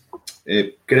 Entonces,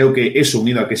 creo que eso,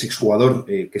 unido a que es exjugador,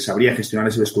 que sabría gestionar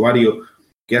ese vestuario,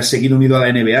 que ha seguido unido a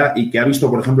la NBA y que ha visto,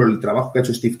 por ejemplo, el trabajo que ha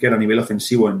hecho Steve Kerr a nivel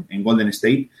ofensivo en Golden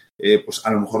State, pues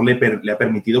a lo mejor le ha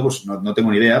permitido, pues no tengo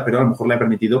ni idea, pero a lo mejor le ha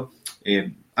permitido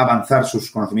avanzar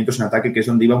sus conocimientos en ataque, que es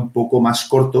donde iba un poco más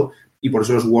corto, y por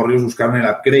eso los Warriors buscaron el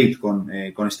upgrade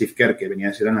con Steve Kerr, que venía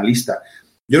a ser analista.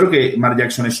 Yo creo que Mark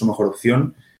Jackson es su mejor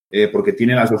opción, porque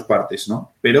tiene las dos partes,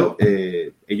 ¿no? Pero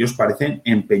ellos parecen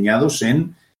empeñados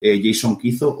en Jason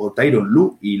Kidd o Tyronn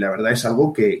Lue, y la verdad es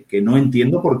algo que no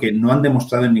entiendo, porque no han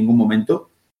demostrado en ningún momento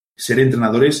ser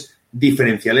entrenadores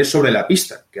diferenciales sobre la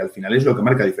pista, que al final es lo que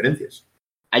marca diferencias.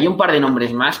 Hay un par de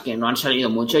nombres más que no han salido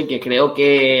mucho y que creo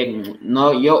que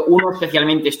yo uno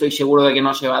especialmente estoy seguro de que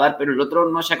no se va a dar, pero el otro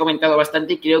no se ha comentado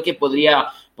bastante y creo que podría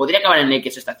acabar en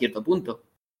Lakers hasta cierto punto.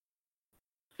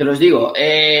 Te los digo,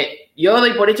 yo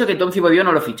doy por hecho que Tom Thibodeau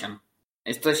no lo fichan.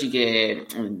 Esto sí que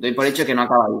doy por hecho que no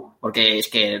acaba ahí, porque es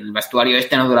que el vestuario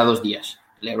no dura 2 días.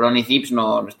 LeBron y Thibs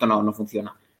esto no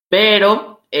funciona.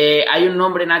 Pero hay un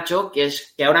nombre, Nacho, que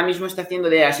ahora mismo está haciendo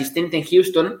de asistente en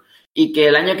Houston y que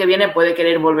el año que viene puede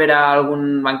querer volver a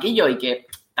algún banquillo y que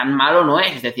tan malo no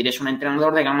es. Es decir, es un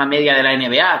entrenador de gama media de la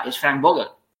NBA, que es Frank Vogel.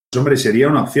 Pues hombre, sería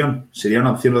una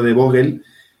opción lo de Vogel.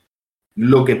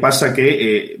 Lo que pasa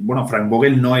que, Frank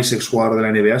Vogel no es exjugador de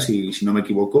la NBA, si no me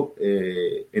equivoco.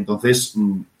 Entonces,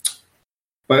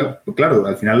 claro,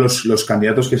 al final los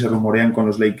candidatos que se rumorean con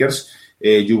los Lakers,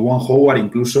 Juwan Howard,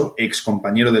 incluso ex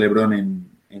compañero de LeBron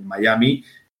en Miami,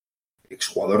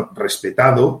 exjugador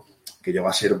respetado, que llegó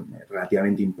a ser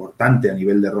relativamente importante a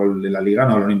nivel de rol de la liga,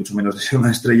 no hablo ni mucho menos de ser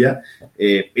una estrella,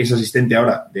 es asistente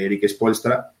ahora de Eric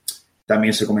Spoelstra.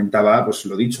 También se comentaba, pues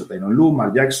lo dicho, Tyronn Lue,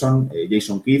 Mark Jackson,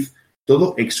 Jason Kidd,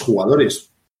 todo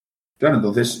exjugadores. Claro,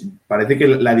 entonces parece que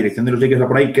la dirección de los Lakers va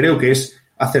por ahí, creo que es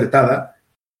acertada,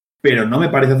 pero no me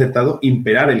parece acertado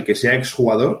imperar el que sea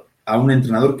exjugador a un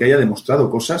entrenador que haya demostrado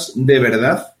cosas de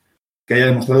verdad, que haya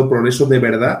demostrado progreso de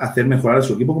verdad, hacer mejorar a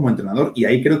su equipo como entrenador. Y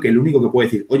ahí creo que el único que puede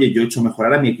decir, oye, yo he hecho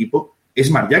mejorar a mi equipo, es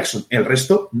Mark Jackson. El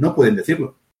resto no pueden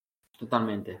decirlo.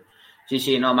 Totalmente.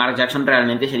 Sí, Mark Jackson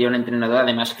realmente sería un entrenador,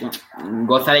 además que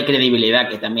goza de credibilidad,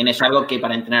 que también es algo que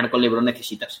para entrenar con LeBron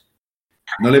necesitas.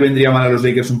 ¿No le vendría mal a los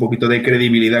Lakers un poquito de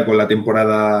credibilidad con la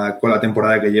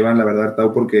temporada que llevan, la verdad,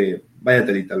 Artau? Porque vaya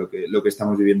telita lo que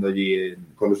estamos viviendo allí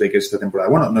con los Lakers esta temporada.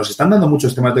 Bueno, nos están dando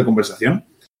muchos temas de conversación,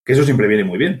 que eso siempre viene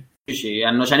muy bien. Sí,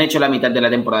 nos han hecho la mitad de la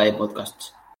temporada de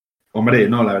podcasts. Hombre,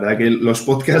 no, la verdad que los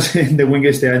podcasts de Wing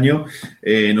este año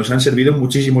nos han servido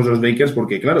muchísimos los Lakers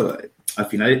porque, claro, al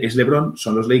final es LeBron,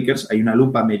 son los Lakers, hay una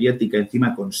lupa mediática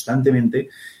encima constantemente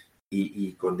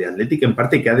y con The Athletic en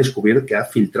parte que ha descubierto, que ha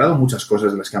filtrado muchas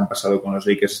cosas de las que han pasado con los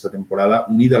Lakers esta temporada,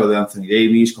 unido a lo de Anthony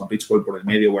Davis, con Rich Paul por el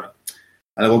medio, bueno,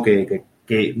 algo que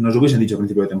nos hubiesen dicho al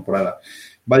principio de temporada.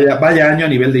 Vaya año a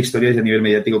nivel de historias y a nivel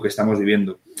mediático que estamos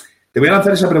viviendo. Te voy a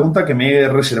lanzar esa pregunta que me he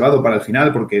reservado para el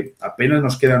final porque apenas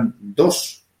nos quedan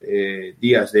 2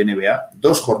 días de NBA,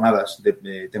 2 jornadas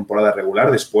de temporada regular,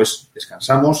 después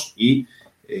descansamos y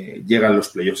llegan los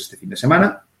playoffs este fin de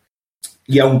semana.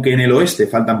 Y aunque en el oeste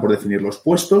faltan por definir los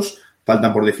puestos,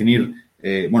 faltan por definir,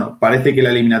 parece que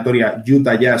la eliminatoria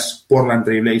Utah Jazz Portland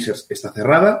Trail Blazers está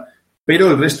cerrada,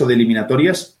 pero el resto de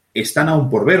eliminatorias están aún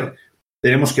por ver.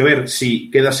 Tenemos que ver si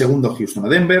queda segundo Houston o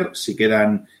Denver, si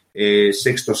quedan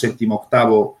sexto, séptimo,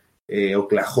 octavo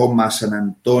Oklahoma, San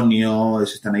Antonio,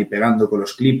 se están ahí pegando con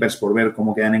los Clippers por ver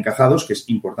cómo quedan encajados, que es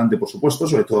importante, por supuesto,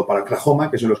 sobre todo para Oklahoma,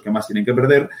 que son los que más tienen que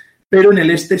perder. Pero en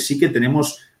el este sí que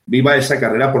tenemos viva esa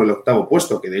carrera por el octavo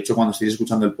puesto, que de hecho cuando estéis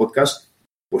escuchando el podcast,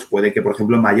 pues puede que, por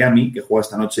ejemplo, en Miami, que juega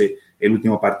esta noche el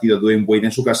último partido Dwayne Wade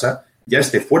en su casa, ya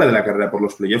esté fuera de la carrera por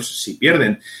los playoffs si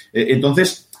pierden.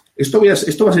 Entonces, esto va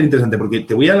a ser interesante porque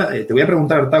te voy a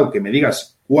preguntar, Artau, que me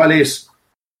digas cuál es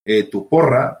tu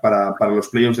porra para los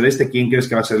playoffs del este, quién crees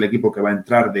que va a ser el equipo que va a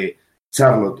entrar de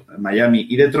Charlotte, Miami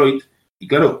y Detroit. Y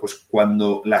claro, pues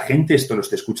cuando la gente esto lo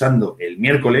esté escuchando el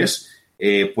miércoles,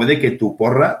 puede que tu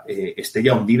porra esté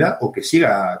ya hundida o que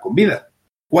siga con vida.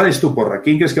 ¿Cuál es tu porra?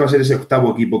 ¿Quién crees que va a ser ese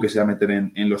octavo equipo que se va a meter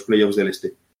en los playoffs del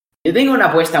este? Yo tengo una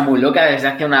apuesta muy loca desde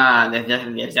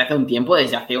hace un tiempo,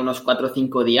 desde hace unos 4 o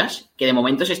 5 días, que de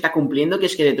momento se está cumpliendo, que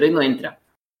es que Detroit no entra.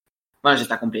 Bueno, se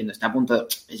está cumpliendo, está a punto,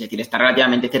 es decir, está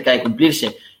relativamente cerca de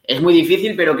cumplirse. Es muy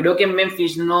difícil, pero creo que en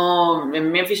Memphis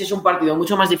es un partido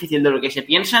mucho más difícil de lo que se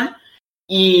piensan.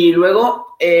 Y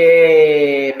luego,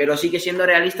 pero sí que siendo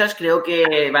realistas, creo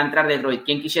que va a entrar Detroit.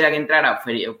 ¿Quién quisiera que entrara?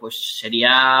 Pues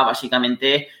sería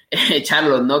básicamente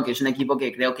Charlotte, ¿no? Que es un equipo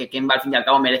que creo que al fin y al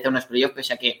cabo merece unos playoffs,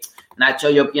 pese a que Nacho,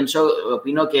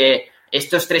 opino que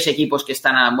estos 3 equipos que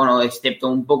están, excepto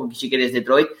un poco que sí que eres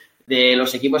Detroit, de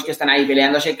los equipos que están ahí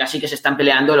peleándose, casi que se están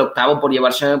peleando el octavo por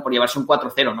llevarse un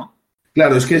 4-0, ¿no?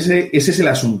 Claro, es que ese es el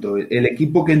asunto. El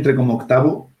equipo que entre como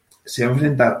octavo se va a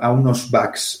enfrentar a unos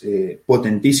Bucks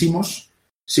potentísimos,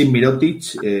 sin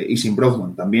Mirotic y sin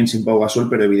Brogdon, también sin Pau Gasol,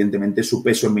 pero evidentemente su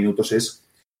peso en minutos es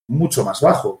mucho más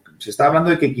bajo. Se está hablando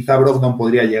de que quizá Brogdon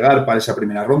podría llegar para esa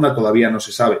primera ronda, todavía no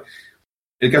se sabe.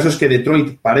 El caso es que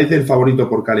Detroit parece el favorito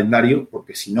por calendario,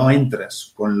 porque si no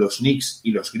entras con los Knicks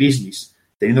y los Grizzlies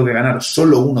teniendo que ganar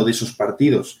solo uno de esos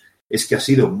partidos, es que ha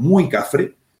sido muy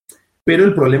cafre. Pero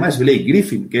el problema es Blake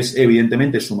Griffin, que es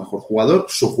evidentemente su mejor jugador,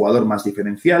 su jugador más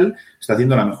diferencial, está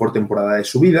haciendo la mejor temporada de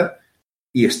su vida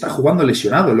y está jugando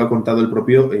lesionado, lo ha contado el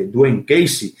propio Dwayne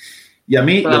Casey. Y a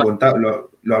mí,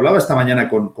 lo hablaba esta mañana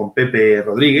con Pepe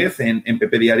Rodríguez en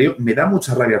Pepe Diario, me da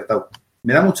mucha rabia, Artau.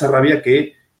 Me da mucha rabia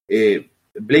que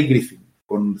Blake Griffin,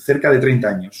 con cerca de 30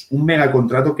 años, un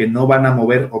megacontrato que no van a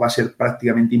mover o va a ser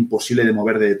prácticamente imposible de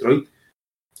mover de Detroit,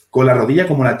 con la rodilla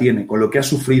como la tiene, con lo que ha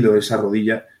sufrido esa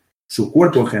rodilla, su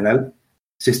cuerpo en general,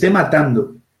 se esté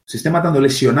matando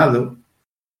lesionado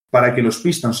para que los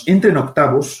Pistons entren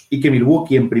octavos y que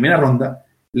Milwaukee en primera ronda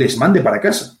les mande para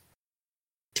casa.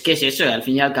 Es que es eso, al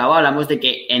fin y al cabo hablamos de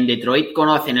que en Detroit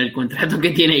conocen el contrato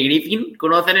que tiene Griffin,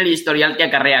 conocen el historial que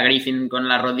acarrea Griffin con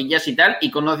las rodillas y tal, y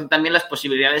conocen también las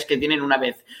posibilidades que tienen una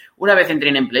vez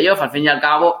entren en playoff. Al fin y al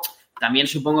cabo, también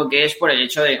supongo que es por el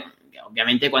hecho de que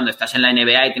obviamente cuando estás en la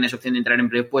NBA y tienes opción de entrar en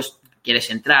playoff, pues quieres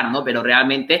entrar, ¿no? Pero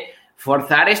realmente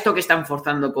forzar esto que están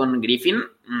forzando con Griffin,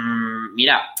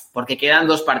 mira, porque quedan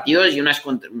 2 partidos y uno es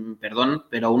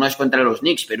contra los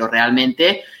Knicks, pero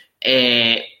realmente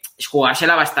es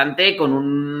jugársela bastante con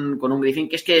un Griffin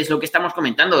que es lo que estamos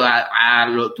comentando,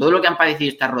 todo lo que han padecido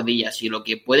estas rodillas y lo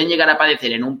que pueden llegar a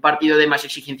padecer en un partido de más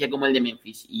exigencia como el de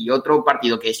Memphis y otro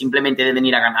partido que simplemente deben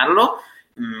ir a ganarlo,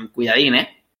 cuidadín,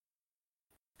 ¿eh?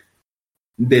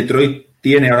 Detroit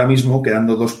tiene ahora mismo,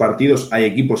 quedando 2 partidos, hay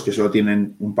equipos que solo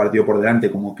tienen un partido por delante,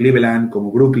 como Cleveland,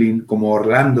 como Brooklyn, como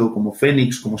Orlando, como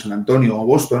Phoenix, como San Antonio o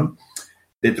Boston.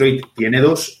 Detroit tiene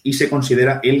 2 y se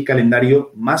considera el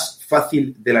calendario más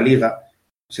fácil de la liga,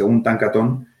 según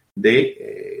Tankathon,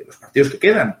 de los partidos que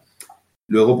quedan.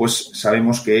 Luego, pues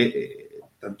sabemos que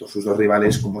tanto sus 2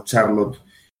 rivales como Charlotte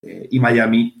y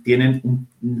Miami tienen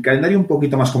un calendario un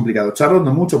poquito más complicado. Charlotte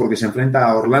no mucho porque se enfrenta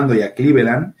a Orlando y a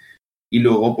Cleveland. Y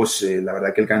luego, pues la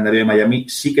verdad que el calendario de Miami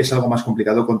sí que es algo más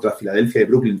complicado contra Filadelfia y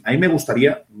Brooklyn. A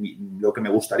mí lo que me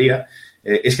gustaría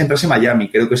es que entrase Miami.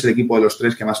 Creo que es el equipo de los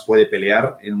 3 que más puede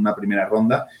pelear en una primera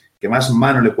ronda, que más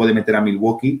mano le puede meter a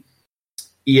Milwaukee.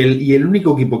 Y el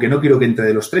único equipo que no quiero que entre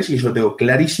de los 3, y eso lo tengo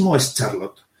clarísimo, es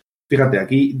Charlotte. fíjate,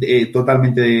 aquí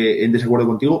totalmente en desacuerdo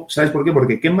contigo. ¿Sabes por qué?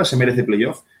 Porque Kemba se merece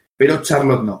playoff, pero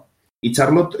Charlotte no. Y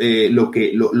Charlotte,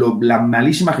 la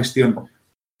malísima gestión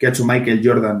que ha hecho Michael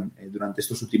Jordan durante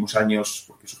estos últimos años,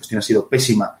 porque su gestión ha sido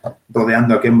pésima,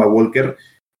 rodeando a Kemba Walker,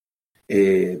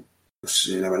 pues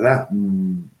la verdad,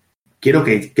 quiero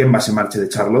que Kemba se marche de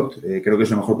Charlotte, creo que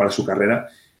es lo mejor para su carrera,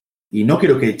 y no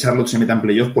quiero que Charlotte se meta en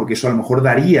playoff porque eso a lo mejor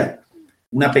daría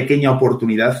una pequeña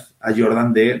oportunidad a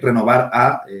Jordan de renovar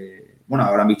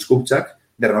ahora Mitch Kupchak,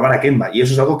 de renovar a Kemba, y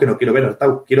eso es algo que no quiero ver,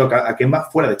 Artau. Quiero a Kemba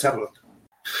fuera de Charlotte.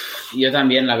 Yo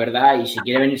también, la verdad, y si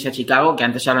quiere venirse a Chicago, que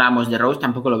antes hablábamos de Rose,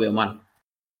 tampoco lo veo mal.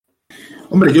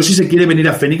 Hombre, yo si se quiere venir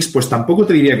a Phoenix, pues tampoco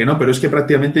te diría que no, pero es que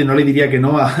prácticamente no le diría que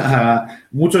no a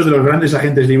muchos de los grandes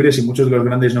agentes libres y muchos de los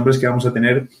grandes nombres que vamos a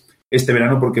tener este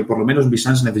verano, porque por lo menos mis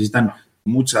Suns necesitan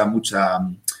mucha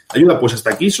ayuda. Pues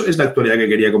hasta aquí eso es la actualidad que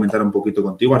quería comentar un poquito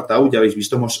contigo, Artau. Ya habéis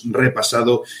visto, hemos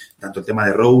repasado tanto el tema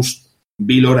de Rose,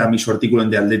 Bill Oram y su artículo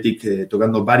en The Athletic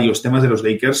tocando varios temas de los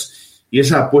Lakers y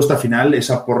esa apuesta final,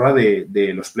 esa porra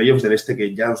de los Playoffs del Este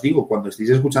que ya os digo, cuando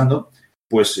estéis escuchando,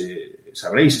 pues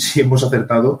sabréis si hemos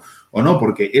acertado o no,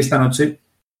 porque esta noche,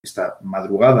 esta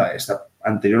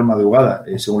anterior madrugada,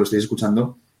 según lo estéis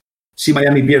escuchando, si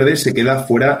Miami pierde, se queda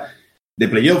fuera de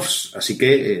playoffs. Así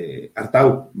que,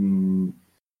 Artau,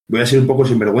 voy a ser un poco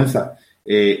sinvergüenza.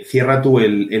 Cierra tú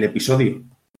el episodio.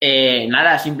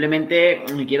 Nada, simplemente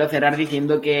quiero cerrar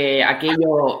diciendo que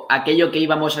aquello que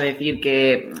íbamos a decir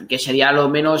que sería lo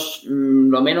menos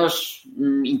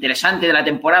interesante de la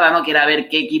temporada, ¿no? Que era ver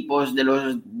qué equipos de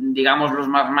los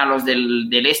más malos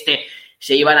del este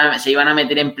se iban a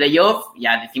meter en playoff.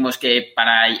 Ya decimos que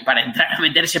para entrar a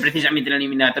meterse precisamente en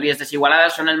eliminatorias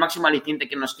desigualadas son el máximo aliciente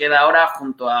que nos queda ahora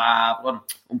junto a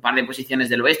un par de posiciones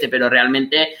del oeste, pero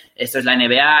realmente esto es la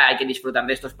NBA, hay que disfrutar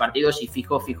de estos partidos y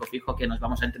fijo que nos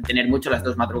vamos a entretener mucho las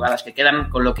 2 madrugadas que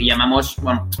quedan con lo que llamamos,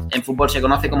 en fútbol se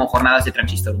conoce como jornadas de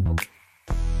transistor un poco.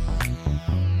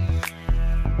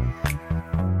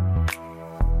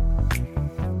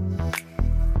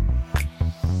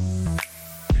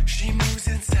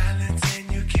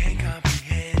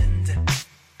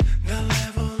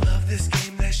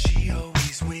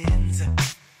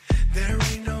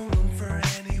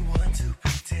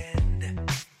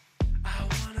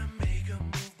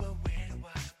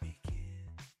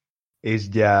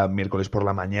 Es ya miércoles por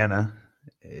la mañana,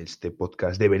 este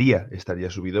podcast debería estar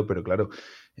ya subido, pero claro,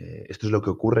 esto es lo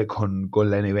que ocurre con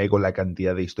la NBA y con la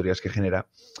cantidad de historias que genera,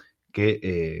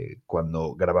 que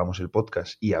cuando grabamos el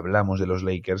podcast y hablamos de los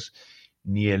Lakers,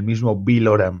 ni el mismo Bill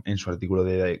Oram en su artículo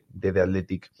de The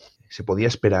Athletic se podía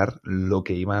esperar lo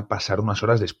que iba a pasar unas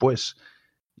horas después.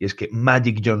 Y es que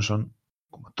Magic Johnson,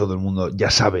 como todo el mundo ya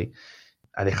sabe,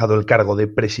 ha dejado el cargo de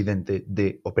presidente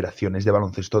de operaciones de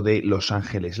baloncesto de Los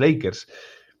Ángeles Lakers.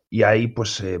 Y hay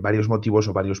pues varios motivos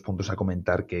o varios puntos a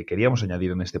comentar que queríamos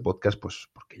añadir en este podcast, pues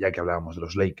porque ya que hablábamos de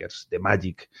los Lakers, de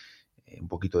Magic, un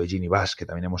poquito de Ginny Bass, que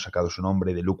también hemos sacado su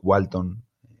nombre, de Luke Walton,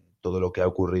 todo lo que ha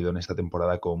ocurrido en esta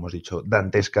temporada, como hemos dicho,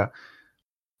 dantesca.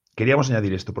 Queríamos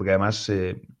añadir esto porque además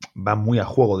va muy a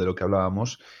juego de lo que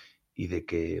hablábamos y de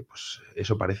que pues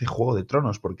eso parece Juego de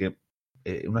Tronos, porque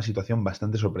una situación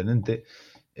bastante sorprendente.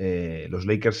 Los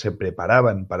Lakers se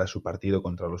preparaban para su partido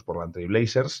contra los Portland Trail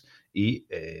Blazers y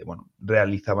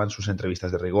realizaban sus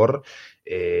entrevistas de rigor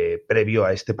previo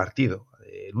a este partido,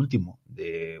 el último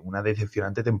de una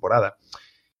decepcionante temporada.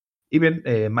 Y bien,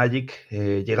 Magic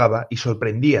llegaba y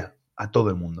sorprendía a todo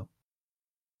el mundo.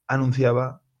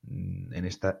 Anunciaba en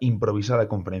esta improvisada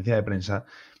conferencia de prensa,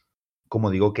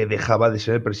 como digo, que dejaba de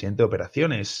ser el presidente de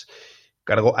operaciones,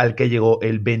 cargo al que llegó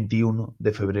el 21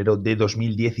 de febrero de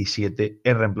 2017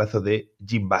 en reemplazo de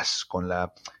Jim Bass, con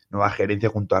la nueva gerencia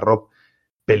junto a Rob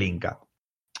Pelinka.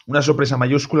 Una sorpresa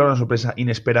mayúscula, una sorpresa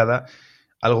inesperada,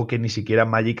 algo que ni siquiera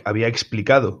Magic había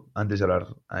explicado antes de hablar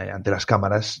ante las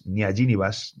cámaras ni a Ginny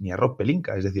Bass ni a Rob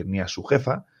Pelinka, es decir, ni a su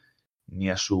jefa ni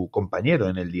a su compañero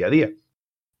en el día a día.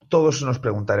 Todos nos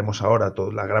preguntaremos ahora,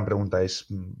 la gran pregunta es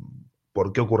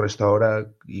 ¿por qué ocurre esto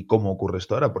ahora y cómo ocurre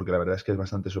esto ahora? Porque la verdad es que es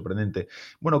bastante sorprendente.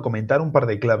 Bueno, comentar un par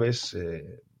de claves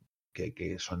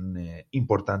que son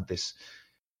importantes.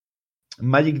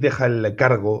 Magic deja el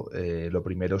cargo, lo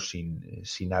primero,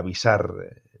 sin avisar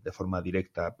de forma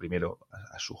directa primero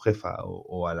a su jefa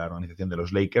o a la organización de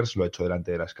los Lakers, lo ha hecho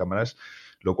delante de las cámaras,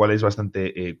 lo cual es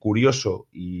bastante curioso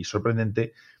y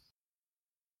sorprendente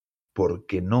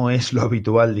porque no es lo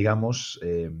habitual, digamos.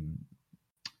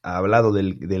 Ha hablado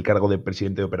del cargo de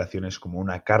presidente de operaciones como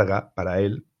una carga para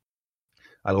él,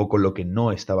 algo con lo que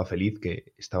no estaba feliz,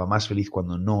 que estaba más feliz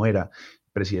cuando no era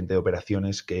presidente de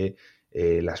operaciones, que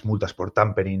las multas por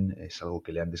tampering es algo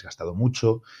que le han desgastado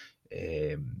mucho,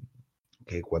 que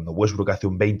que cuando Westbrook hace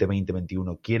un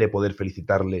 20-20-21 quiere poder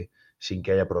felicitarle sin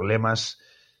que haya problemas,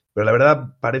 pero la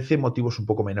verdad parece motivos un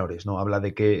poco menores, ¿no? Habla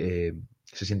de que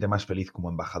se siente más feliz como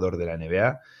embajador de la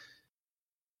NBA,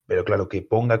 pero claro, que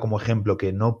ponga como ejemplo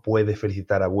que no puede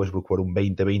felicitar a Westbrook por un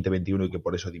 20-20-21 y que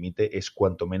por eso dimite, es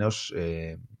cuanto menos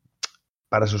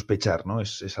para sospechar, ¿no?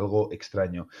 Es algo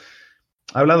extraño.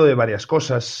 Ha hablado de varias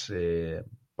cosas,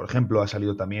 por ejemplo, ha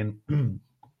salido también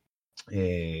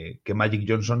que Magic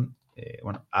Johnson,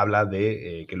 habla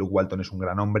de que Luke Walton es un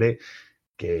gran hombre,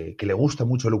 que le gusta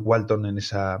mucho Luke Walton en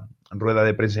esa rueda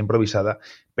de prensa improvisada,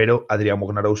 pero Adrian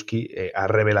Wojnarowski ha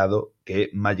revelado que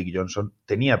Magic Johnson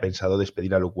tenía pensado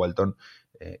despedir a Luke Walton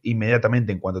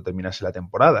inmediatamente en cuanto terminase la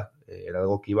temporada. Era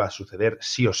algo que iba a suceder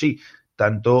sí o sí,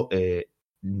 tanto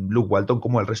Luke Walton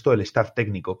como el resto del staff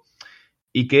técnico.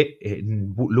 Y que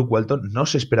Luke Walton no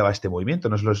se esperaba este movimiento,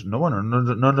 no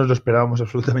nos lo esperábamos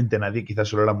absolutamente nadie, quizás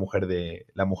solo la mujer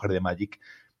de Magic.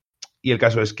 Y el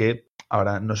caso es que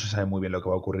ahora no se sabe muy bien lo que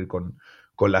va a ocurrir con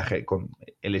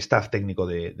el staff técnico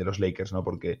de los Lakers, ¿no?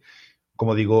 Porque,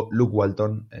 como digo, Luke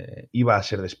Walton iba a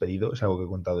ser despedido, es algo que he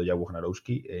contado ya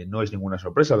Wojnarowski, no es ninguna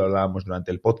sorpresa, lo hablábamos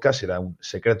durante el podcast, era un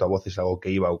secreto a voces, algo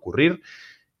que iba a ocurrir.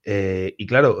 Y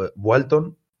claro,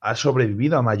 Walton ha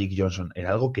sobrevivido a Magic Johnson, era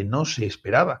algo que no se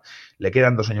esperaba. Le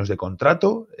quedan 2 años de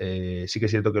contrato, sí que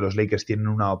es cierto que los Lakers tienen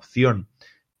una opción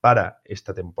para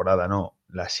esta temporada, no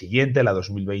la siguiente, la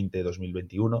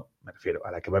 2020-2021, me refiero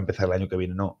a la que va a empezar el año que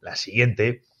viene, no, la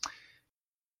siguiente.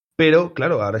 Pero,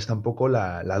 claro, ahora está un poco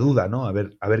la duda, ¿no? A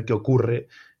ver qué ocurre,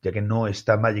 ya que no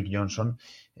está Magic Johnson,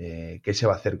 qué se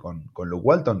va a hacer con Luke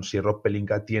Walton, si Rob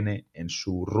Pelinka tiene en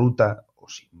su ruta, o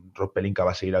si Rob Pelinka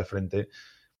va a seguir al frente,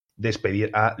 despedir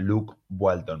a Luke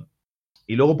Walton.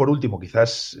 Y luego, por último,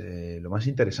 quizás lo más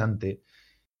interesante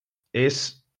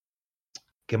es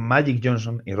que Magic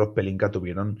Johnson y Rob Pelinka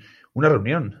tuvieron una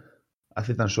reunión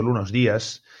hace tan solo unos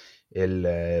días.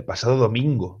 El pasado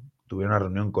domingo tuvieron una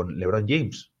reunión con LeBron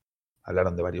James.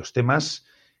 Hablaron de varios temas,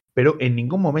 pero en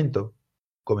ningún momento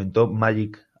comentó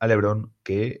Magic a LeBron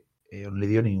que no le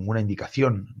dio ninguna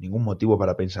indicación, ningún motivo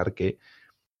para pensar que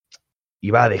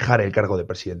iba a dejar el cargo de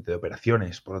presidente de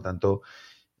operaciones. Por lo tanto,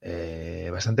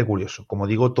 bastante curioso. Como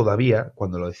digo, todavía,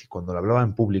 cuando lo hablaba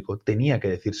en público, tenía que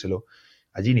decírselo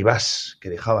a Ginny Bass, que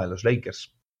dejaba a los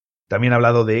Lakers. También ha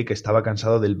hablado de que estaba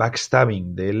cansado del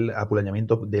backstabbing, del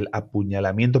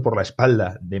apuñalamiento por la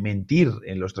espalda, de mentir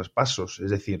en los traspasos.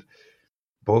 Es decir,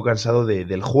 un poco cansado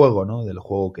del juego, ¿no? Del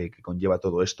juego que conlleva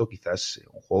todo esto. Quizás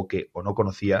un juego que o no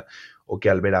conocía o que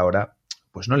al ver ahora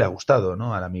pues no le ha gustado,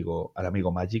 ¿no? Al amigo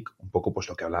Magic. Un poco pues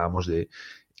lo que hablábamos de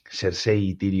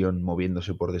Cersei y Tyrion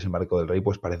moviéndose por Desembarco del Rey,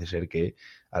 pues parece ser que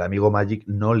al amigo Magic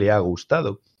no le ha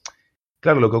gustado.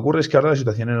 Claro, lo que ocurre es que ahora la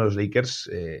situación en los Lakers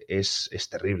es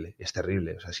terrible, es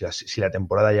terrible. O sea, si la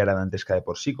temporada ya era dantesca de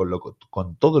por sí,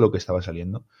 con todo lo que estaba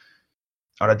saliendo,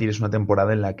 ahora tienes una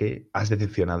temporada en la que has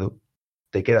decepcionado,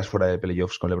 te quedas fuera de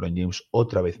playoffs con LeBron James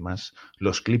otra vez más,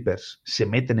 los Clippers se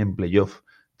meten en playoff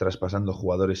traspasando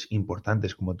jugadores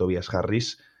importantes como Tobias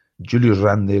Harris, Julius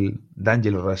Randle,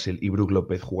 D'Angelo Russell y Brook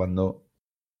López jugando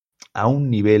a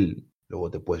un nivel, luego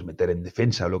te puedes meter en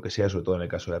defensa o lo que sea, sobre todo en el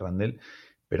caso de Randle,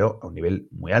 pero a un nivel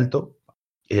muy alto.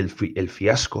 El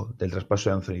fiasco del traspaso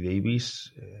de Anthony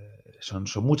Davis, son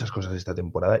muchas cosas esta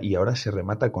temporada y ahora se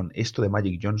remata con esto de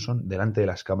Magic Johnson delante de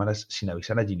las cámaras sin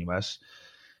avisar a Ginny Bass.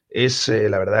 Es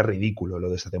la verdad ridículo lo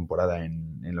de esta temporada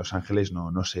en Los Ángeles,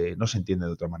 no se entiende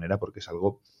de otra manera porque es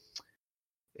algo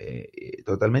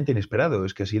totalmente inesperado.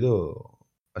 Es que ha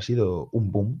sido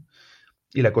un boom.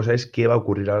 Y la cosa es qué va a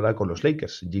ocurrir ahora con los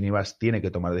Lakers. Ginny Bass tiene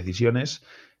que tomar decisiones,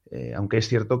 aunque es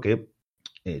cierto que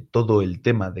todo el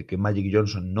tema de que Magic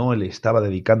Johnson no le estaba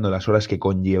dedicando las horas que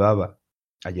conllevaba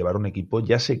a llevar un equipo,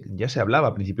 ya se hablaba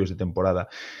a principios de temporada.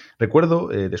 Recuerdo,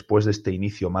 después de este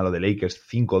inicio malo de Lakers,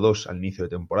 5-2 al inicio de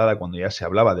temporada, cuando ya se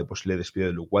hablaba de posible despido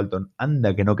de Luke Walton,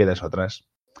 anda que no queda eso atrás,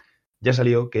 ya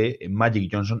salió que Magic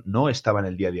Johnson no estaba en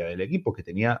el día a día del equipo, que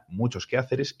tenía muchos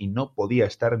quehaceres y no podía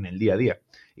estar en el día a día,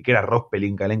 y que era Rob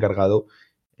Pelinka el encargado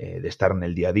de estar en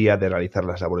el día a día, de realizar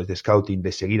las labores de scouting,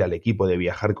 de seguir al equipo, de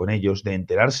viajar con ellos, de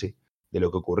enterarse de lo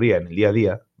que ocurría en el día a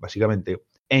día, básicamente,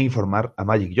 e informar a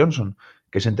Magic Johnson,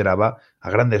 que se enteraba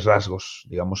a grandes rasgos.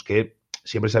 Digamos que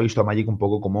siempre se ha visto a Magic un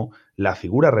poco como la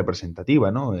figura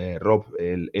representativa, ¿no? Rob,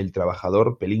 el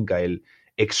trabajador, Pelinka, el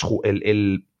ex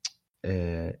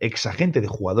agente de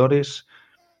jugadores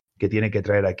que tiene que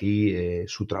traer aquí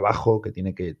su trabajo, que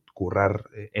tiene que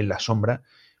currar en la sombra,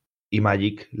 y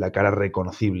Magic, la cara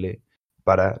reconocible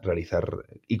para realizar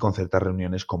y concertar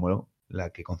reuniones como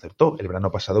la que concertó el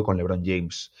verano pasado con LeBron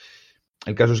James.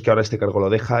 El caso es que ahora este cargo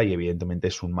lo deja y evidentemente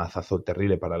es un mazazo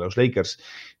terrible para los Lakers.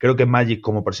 Creo que Magic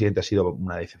como presidente ha sido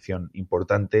una decepción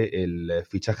importante. El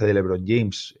fichaje de LeBron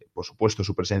James, por supuesto,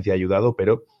 su presencia ha ayudado,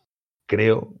 pero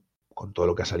creo, con todo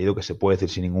lo que ha salido, que se puede decir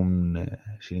sin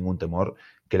ningún temor,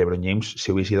 que LeBron James,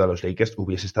 si hubiese ido a los Lakers,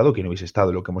 hubiese estado quien hubiese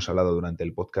estado, lo que hemos hablado durante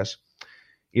el podcast.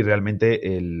 Y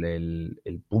realmente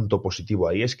el punto positivo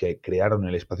ahí es que crearon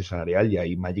el espacio salarial y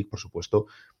ahí Magic, por supuesto,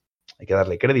 hay que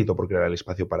darle crédito por crear el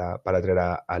espacio para traer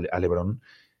a LeBron,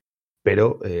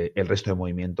 pero el resto de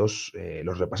movimientos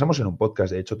los repasamos en un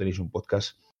podcast. De hecho, tenéis un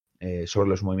podcast sobre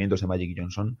los movimientos de Magic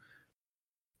Johnson.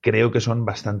 Creo que son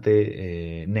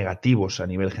bastante negativos a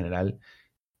nivel general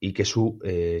y que su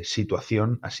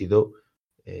situación ha sido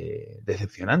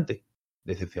decepcionante.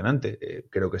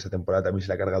 Creo que esta temporada también se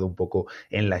le ha cargado un poco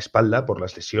en la espalda por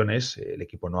las lesiones. El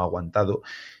equipo no ha aguantado.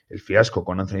 El fiasco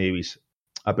con Anthony Davis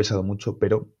ha pesado mucho,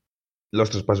 pero los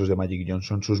traspasos de Magic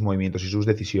Johnson, sus movimientos y sus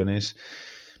decisiones,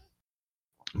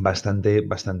 bastante.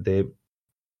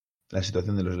 La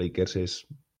situación de los Lakers es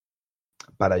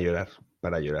para llorar.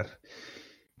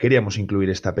 Queríamos incluir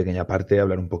esta pequeña parte,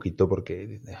 hablar un poquito,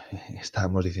 porque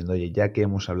estábamos diciendo, oye, ya que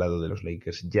hemos hablado de los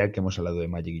Lakers, ya que hemos hablado de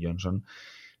Magic Johnson,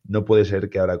 no puede ser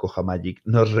que ahora coja Magic,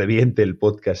 nos reviente el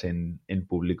podcast en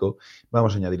público.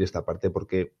 Vamos a añadir esta parte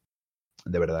porque,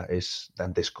 de verdad, es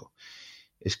dantesco.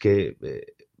 Es que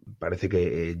parece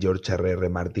que George R.R.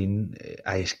 Martin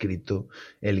ha escrito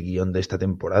el guión de esta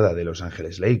temporada de Los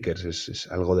Ángeles Lakers. Es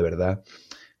algo de verdad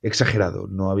exagerado.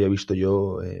 No había visto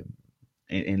yo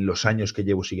en los años que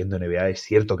llevo siguiendo NBA. Es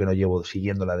cierto que no llevo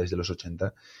siguiéndola desde los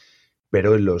 80,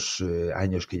 pero en los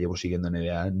años que llevo siguiendo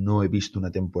NBA no he visto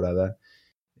una temporada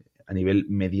a nivel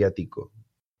mediático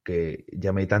que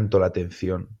llame tanto la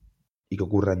atención y que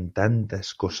ocurran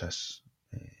tantas cosas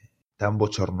tan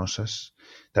bochornosas.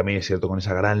 También es cierto, con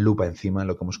esa gran lupa encima,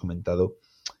 lo que hemos comentado,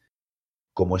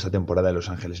 como esta temporada de Los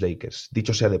Ángeles Lakers.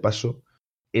 Dicho sea de paso,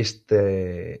 esta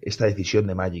decisión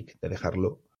de Magic de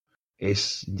dejarlo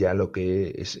es ya lo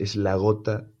que es la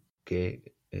gota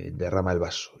que derrama el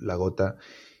vaso, la gota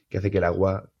que hace que el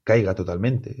agua caiga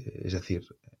totalmente. Es decir,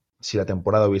 si la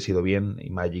temporada hubiese ido bien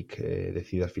y Magic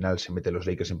decide al final se mete los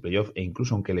Lakers en playoff, e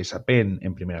incluso aunque les apeen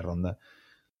en primera ronda,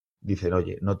 dicen,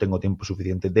 oye, no tengo tiempo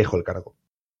suficiente, dejo el cargo.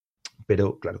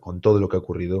 Pero, claro, con todo lo que ha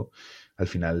ocurrido, al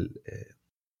final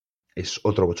es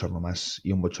otro bochorno más,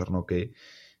 y un bochorno que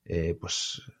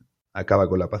pues acaba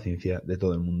con la paciencia de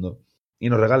todo el mundo. Y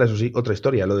nos regala, eso sí, otra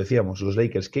historia, lo decíamos, los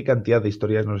Lakers, qué cantidad de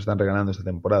historias nos están regalando esta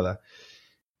temporada.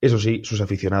 Eso sí, sus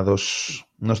aficionados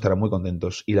no estarán muy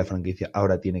contentos y la franquicia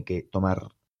ahora tiene que tomar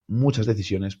muchas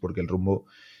decisiones porque el rumbo,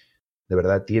 de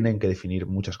verdad, tienen que definir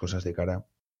muchas cosas de cara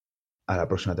a la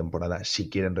próxima temporada si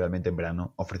quieren realmente en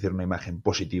verano ofrecer una imagen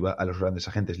positiva a los grandes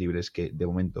agentes libres que, de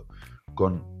momento,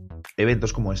 con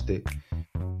eventos como este,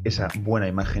 esa buena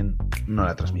imagen no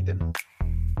la transmiten.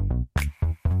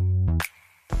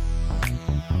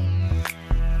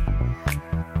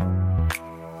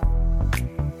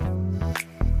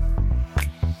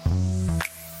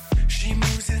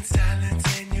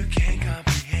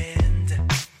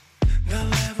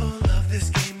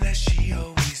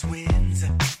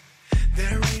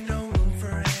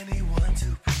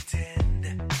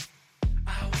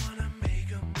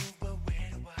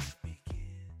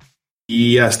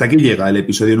 Y hasta aquí llega el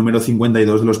episodio número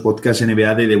 52 de los podcasts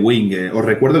NBA de The Wing. Os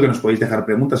recuerdo que nos podéis dejar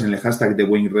preguntas en el hashtag The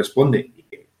Wing Responde y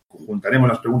que juntaremos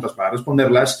las preguntas para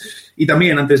responderlas. Y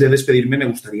también, antes de despedirme, me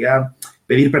gustaría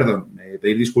pedir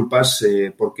disculpas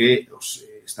porque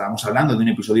estábamos hablando de un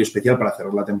episodio especial para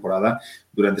cerrar la temporada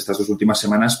durante estas 2 últimas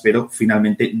semanas, pero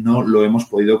finalmente no lo hemos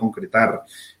podido concretar.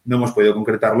 No hemos podido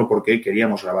concretarlo porque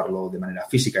queríamos grabarlo de manera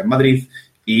física en Madrid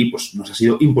y pues nos ha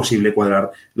sido imposible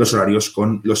cuadrar los horarios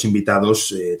con los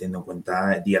invitados, teniendo en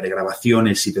cuenta el día de grabación,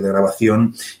 el sitio de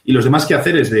grabación y los demás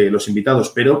quehaceres de los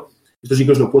invitados. Pero esto sí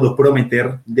que os lo puedo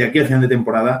prometer, de aquí al final de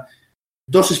temporada,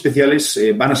 2 especiales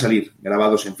van a salir,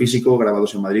 grabados en físico,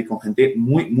 grabados en Madrid, con gente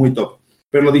muy, muy top.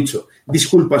 Pero lo dicho,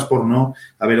 disculpas por no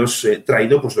haberos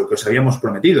traído pues lo que os habíamos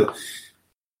prometido.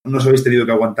 Nos habéis tenido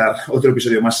que aguantar otro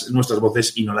episodio más nuestras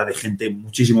voces y no la de gente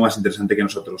muchísimo más interesante que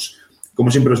nosotros. Como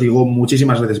siempre os digo,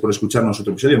 muchísimas gracias por escucharnos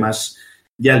otro episodio más.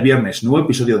 Ya el viernes, nuevo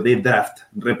episodio de Draft,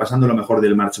 repasando lo mejor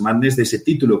del March Madness, de ese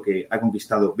título que ha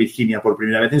conquistado Virginia por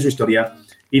primera vez en su historia.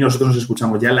 Y nosotros nos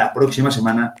escuchamos ya la próxima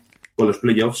semana con los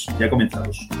playoffs ya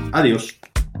comenzados. Adiós.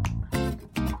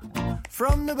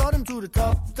 From the bottom to the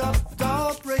top, top,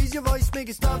 top. Raise your voice, make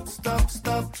it stop, stop,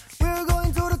 stop. We're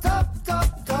going to the top,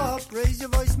 top, top. Raise your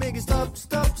voice, make it stop,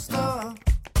 stop, stop.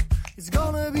 It's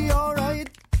gonna be alright.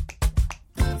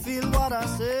 Feel what I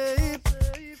say.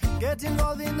 Get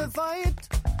involved in the fight.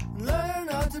 learn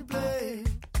how to play.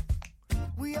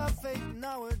 We have faith in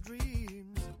our dreams.